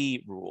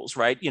FCC rules,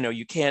 right?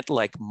 You can't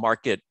like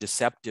market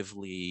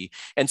deceptively.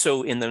 And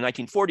so in the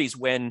 1940s,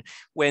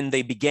 when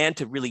they began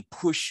to really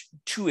push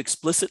too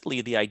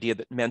explicitly the idea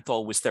that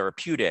menthol was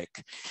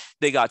therapeutic,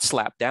 they got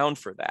slapped down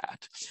for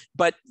that.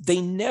 But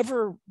they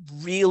never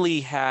really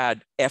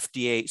had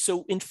FDA.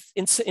 So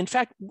in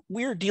fact,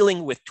 we're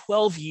dealing with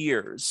 12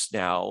 years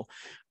now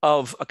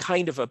of a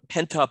kind of a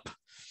pent-up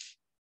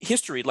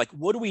history. Like,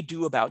 what do we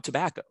do about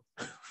tobacco?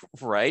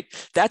 Right?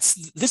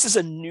 This is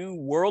a new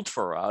world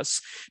for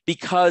us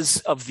because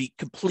of the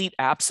complete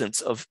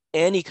absence of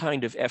any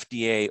kind of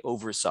FDA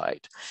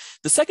oversight.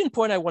 The second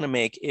point I want to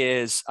make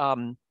is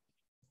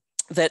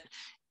that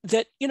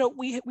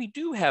we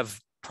do have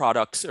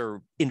products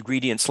or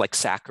ingredients like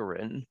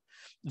saccharin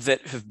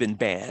that have been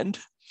banned.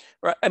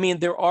 Right? I mean,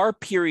 there are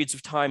periods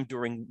of time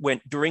during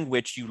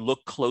which you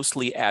look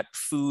closely at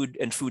food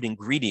and food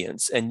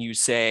ingredients and you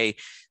say,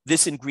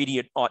 this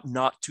ingredient ought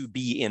not to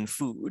be in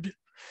food.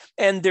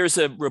 And there's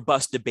a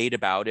robust debate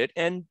about it.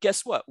 And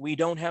guess what? We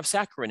don't have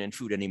saccharin in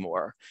food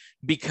anymore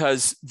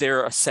because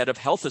there are a set of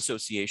health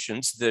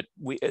associations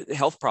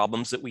health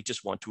problems that we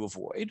just want to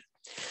avoid.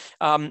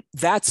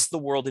 That's the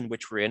world in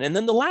which we're in. And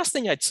then the last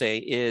thing I'd say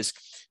is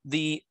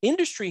the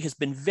industry has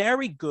been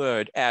very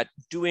good at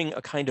doing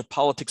a kind of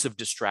politics of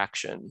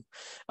distraction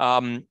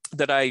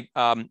that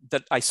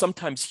I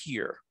sometimes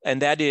hear.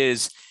 And that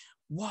is,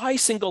 why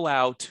single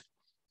out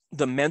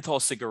the menthol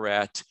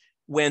cigarette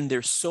when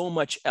there's so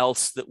much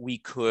else that we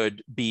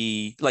could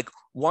be like?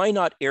 Why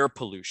not air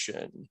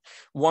pollution?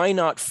 Why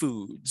not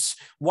foods?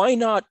 Why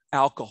not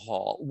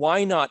alcohol?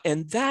 Why not?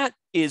 And that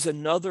is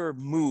another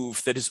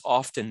move that is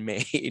often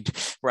made,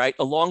 right?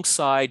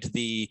 Alongside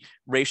the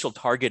racial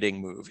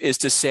targeting move, is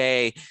to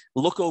say,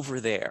 look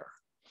over there,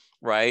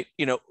 right?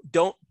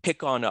 Don't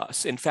pick on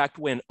us. In fact,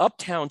 when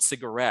Uptown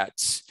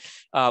Cigarettes,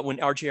 when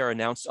RJR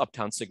announced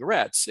Uptown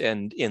Cigarettes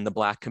and in the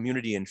Black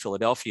community in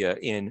Philadelphia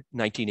in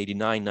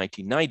 1989,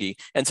 1990,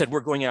 and said, we're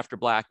going after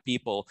Black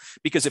people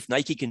because if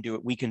Nike can do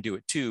it, we can do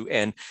it too.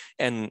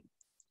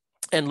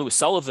 And Louis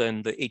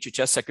Sullivan, the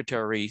HHS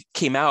secretary,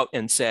 came out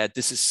and said,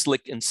 this is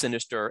slick and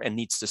sinister and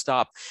needs to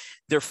stop.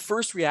 Their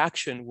first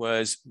reaction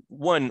was,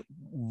 one,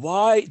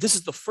 why? This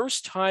is the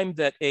first time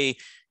that a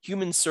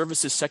human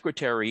services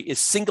secretary is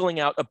singling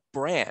out a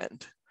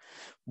brand.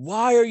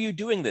 Why are you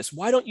doing this?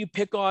 Why don't you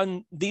pick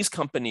on these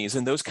companies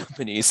and those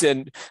companies?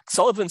 And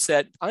Sullivan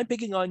said, I'm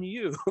picking on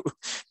you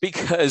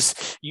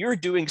because you're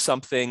doing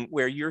something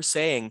where you're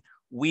saying,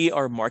 we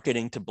are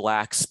marketing to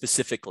Blacks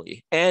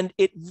specifically. And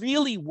it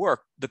really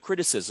worked, the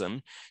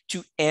criticism,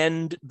 to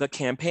end the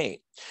campaign.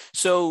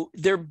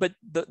 But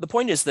the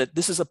point is that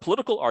this is a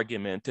political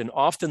argument, and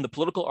often the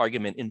political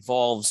argument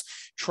involves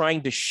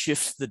trying to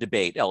shift the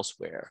debate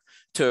elsewhere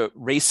to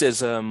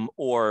racism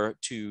or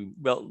to,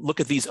 well, look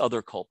at these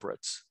other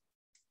culprits.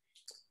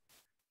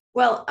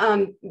 Well,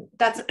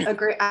 that's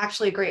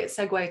actually a great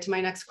segue to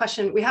my next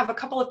question. We have a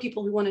couple of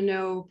people who want to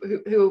know,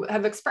 who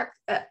have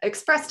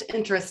expressed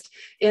interest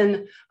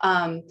in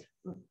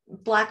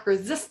Black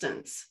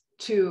resistance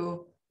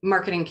to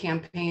marketing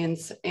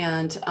campaigns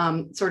and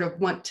sort of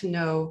want to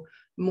know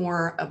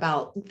more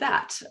about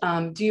that.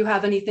 Do you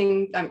have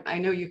anything? I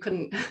know you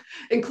couldn't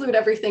include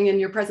everything in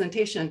your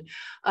presentation.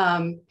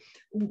 Are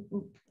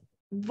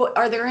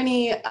there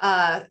any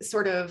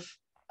sort of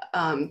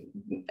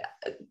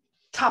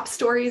top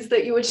stories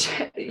that you would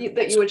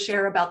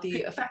share about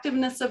the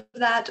effectiveness of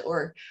that,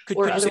 or could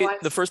you say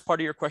the first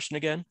part of your question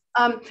again?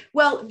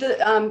 Well,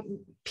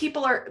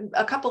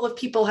 a couple of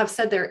people have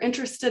said they're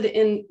interested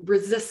in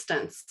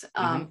resistance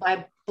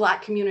by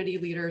Black community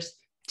leaders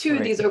to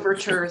these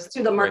overtures,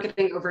 to the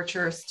marketing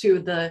overtures, to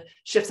the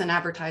shifts in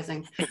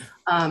advertising.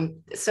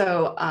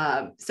 So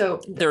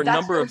there are a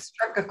number of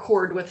struck a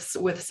chord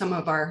with some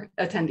of our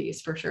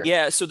attendees for sure.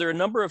 Yeah, so there are a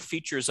number of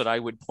features that I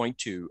would point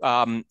to,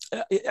 and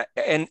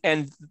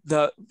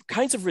the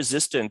kinds of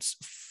resistance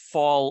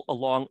fall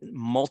along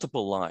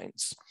multiple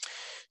lines.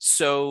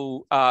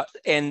 So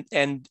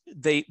and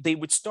they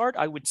would start,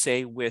 I would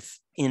say, with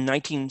in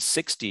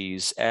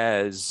 1960s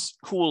as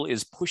Cool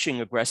is pushing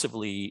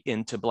aggressively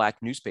into Black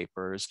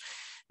newspapers.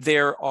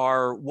 There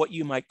are what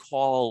you might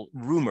call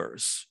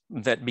rumors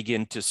that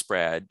begin to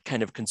spread,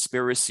 kind of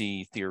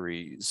conspiracy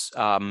theories,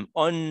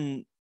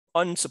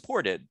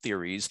 unsupported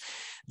theories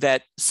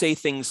that say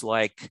things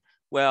like,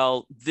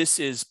 well, this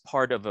is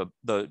part of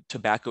the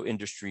tobacco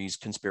industry's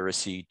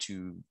conspiracy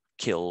to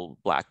kill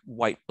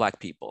white black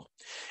people.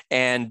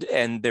 And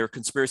there are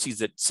conspiracies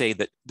that say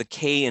that the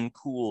K in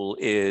Cool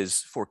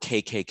is for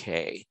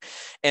KKK.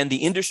 And the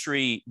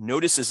industry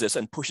notices this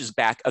and pushes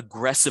back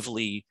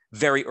aggressively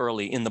very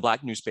early in the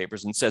Black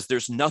newspapers and says,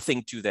 there's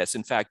nothing to this.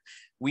 In fact,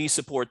 we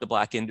support the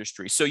Black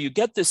industry. So you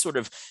get this sort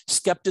of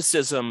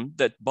skepticism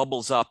that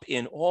bubbles up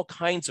in all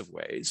kinds of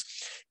ways.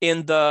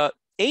 In the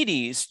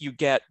 80s, you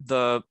get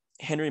the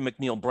Henry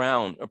McNeil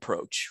Brown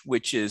approach,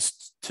 which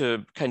is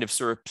to kind of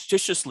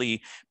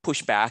surreptitiously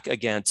push back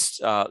against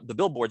the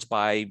billboards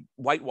by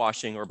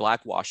whitewashing or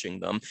blackwashing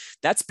them.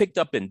 That's picked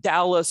up in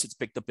Dallas, it's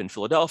picked up in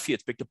Philadelphia,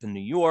 it's picked up in New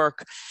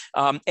York.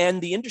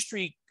 And the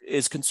industry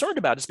is concerned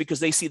about this because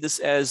they see this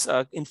as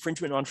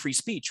infringement on free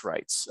speech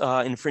rights,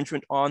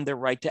 infringement on their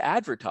right to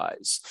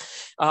advertise.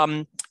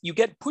 You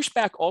get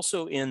pushback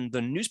also in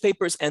the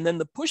newspapers, and then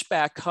the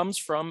pushback comes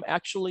from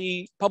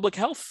actually public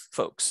health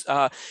folks.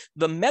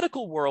 The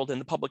medical world and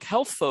the public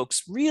health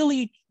folks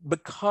really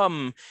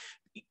become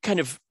kind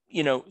of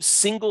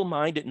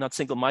single-minded, not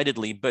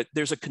single-mindedly, but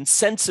there's a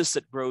consensus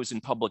that grows in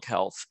public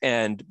health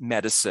and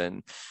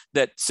medicine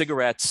that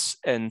cigarettes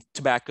and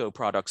tobacco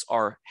products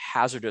are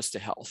hazardous to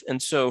health. And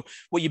so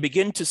what you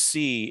begin to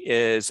see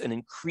is an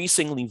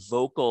increasingly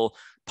vocal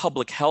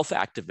public health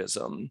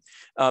activism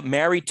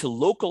married to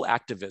local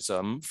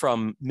activism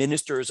from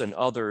ministers and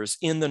others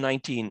in the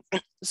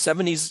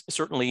 1970s,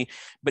 certainly,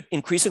 but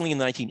increasingly in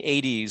the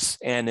 1980s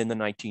and in the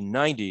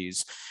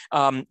 1990s.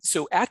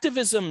 So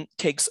activism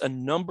takes a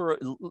number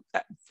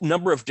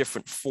of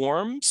different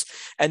forms,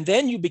 and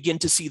then you begin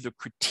to see the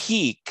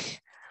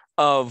critique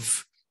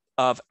of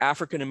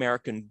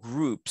African-American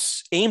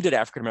groups, aimed at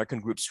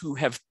African-American groups who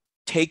have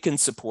taken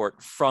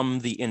support from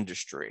the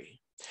industry.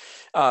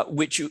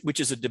 Which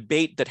is a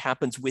debate that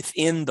happens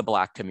within the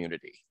Black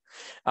community.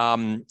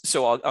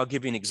 So I'll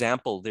give you an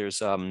example.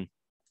 There's,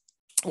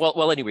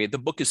 well, anyway, the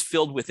book is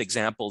filled with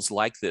examples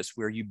like this,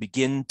 where you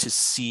begin to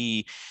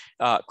see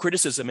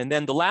criticism. And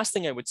then the last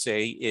thing I would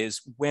say is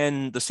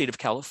when the state of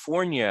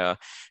California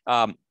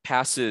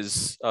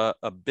passes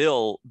a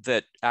bill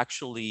that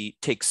actually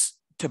takes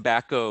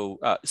tobacco,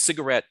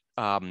 cigarette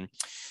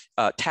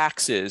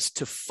taxes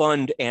to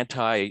fund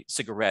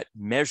anti-cigarette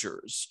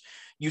measures,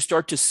 you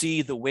start to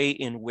see the way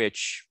in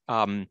which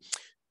the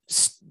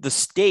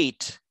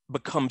state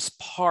becomes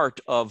part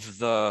of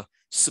the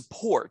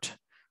support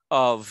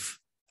of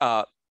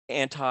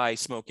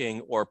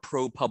anti-smoking or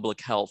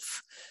pro-public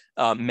health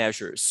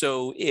measures.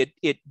 So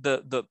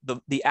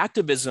the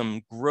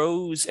activism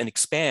grows and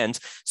expands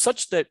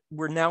such that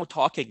we're now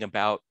talking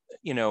about,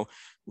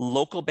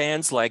 local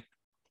bans like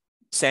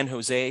San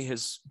Jose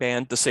has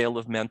banned the sale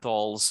of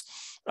menthols.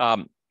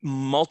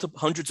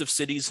 Hundreds of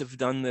cities have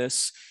done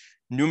this.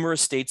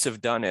 Numerous states have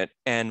done it,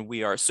 and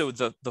so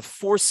the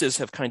forces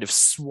have kind of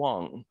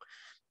swung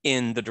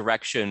in the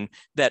direction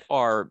that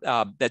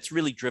that's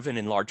really driven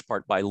in large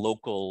part by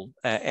local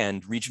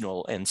and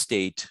regional and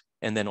state,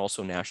 and then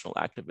also national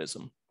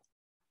activism.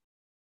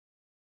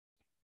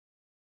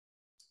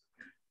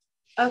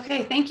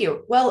 Okay, thank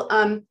you. Well,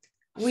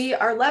 we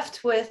are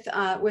left with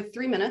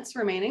 3 minutes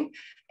remaining.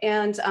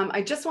 And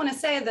I just want to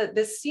say that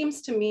this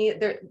seems to me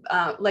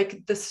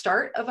like the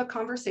start of a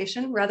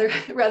conversation rather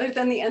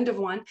than the end of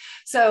one.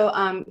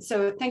 So,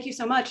 so thank you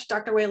so much,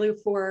 Dr. Wailoo,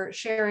 for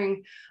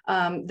sharing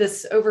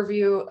this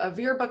overview of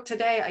your book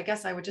today. I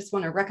guess I would just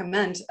want to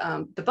recommend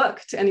the book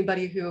to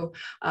anybody who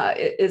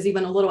is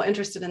even a little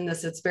interested in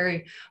this. It's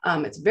very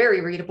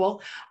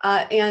readable.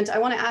 And I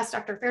want to ask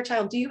Dr.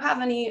 Fairchild, do you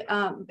have any,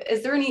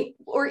 is there any,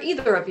 or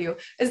either of you,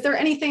 is there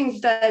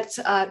anything that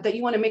that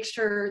you want to make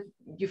sure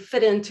you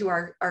fit into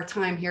our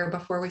time here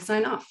before we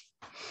sign off?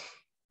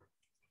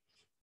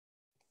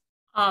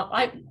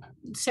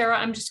 Sarah,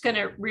 I'm just going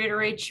to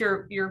reiterate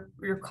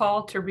your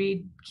call to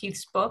read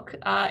Keith's book.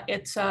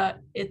 It's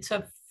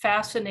a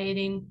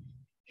fascinating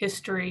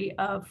history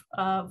of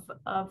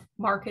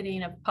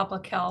marketing, of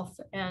public health,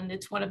 and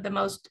it's one of the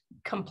most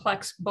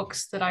complex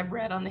books that I've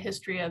read on the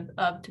history of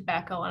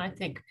tobacco, and I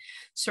think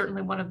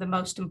certainly one of the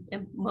most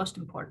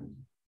important.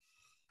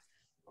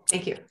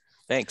 Thank you.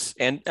 Thanks.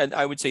 And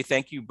I would say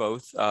thank you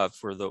both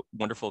for the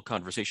wonderful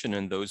conversation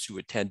and those who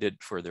attended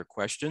for their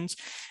questions.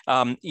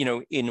 In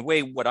a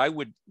way, what I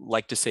would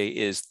like to say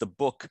is the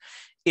book,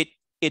 it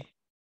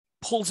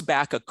pulls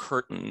back a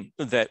curtain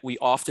that we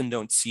often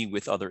don't see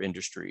with other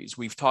industries.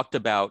 We've talked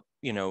about,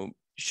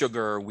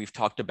 sugar, we've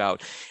talked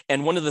about,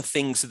 and one of the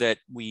things that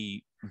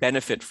we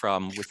benefit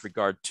from with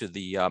regard to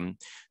the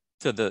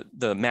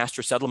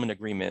master settlement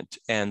agreement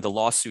and the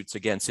lawsuits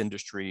against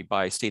industry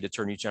by state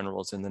attorney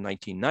generals in the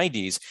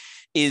 1990s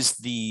is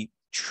the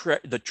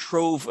the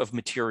trove of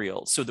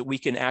material so that we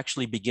can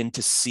actually begin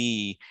to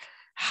see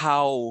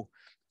how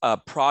a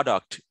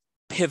product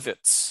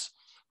pivots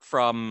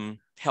from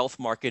health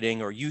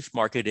marketing or youth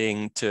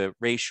marketing to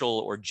racial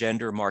or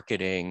gender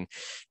marketing,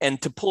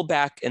 and to pull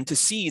back and to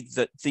see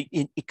that the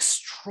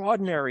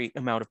extraordinary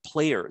amount of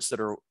players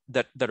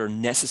that are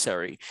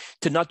necessary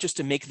to not just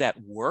to make that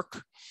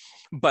work,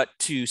 but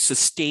to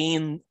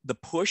sustain the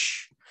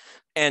push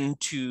and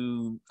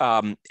to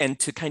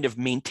kind of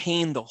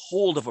maintain the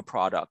hold of a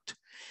product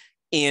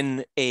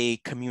in a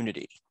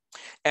community.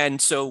 And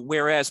so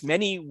whereas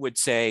many would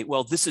say,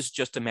 well, this is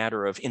just a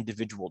matter of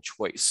individual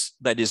choice,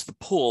 that is the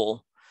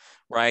pull,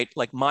 right?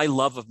 Like my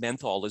love of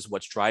menthol is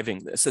what's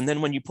driving this. And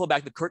then when you pull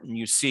back the curtain,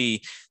 you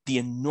see the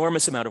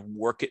enormous amount of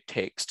work it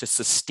takes to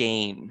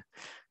sustain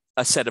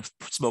a set of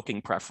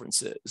smoking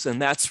preferences.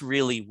 And that's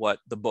really what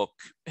the book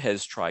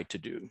has tried to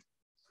do.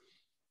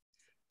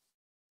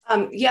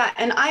 Yeah,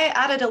 and I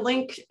added a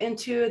link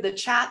into the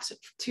chat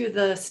to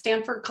the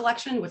Stanford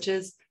collection, which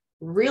is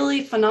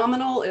really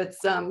phenomenal.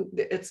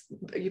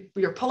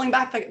 You're pulling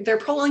back they're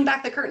pulling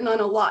back the curtain on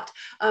a lot.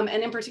 And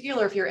in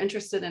particular, if you're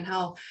interested in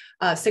how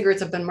cigarettes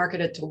have been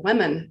marketed to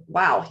women,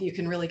 wow, you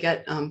can really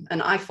get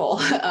an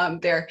eyeful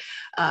there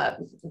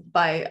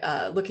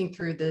by looking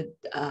through the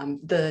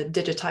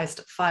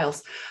digitized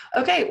files.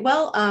 Okay,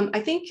 well,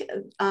 I think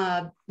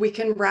we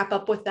can wrap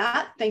up with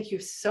that. Thank you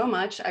so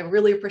much. I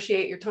really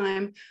appreciate your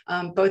time,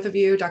 both of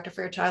you, Dr.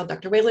 Fairchild,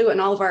 Dr. Wailoo, and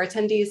all of our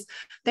attendees.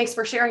 Thanks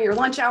for sharing your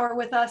lunch hour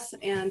with us,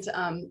 and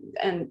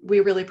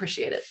we really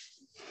appreciate it.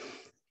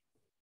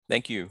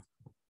 Thank you.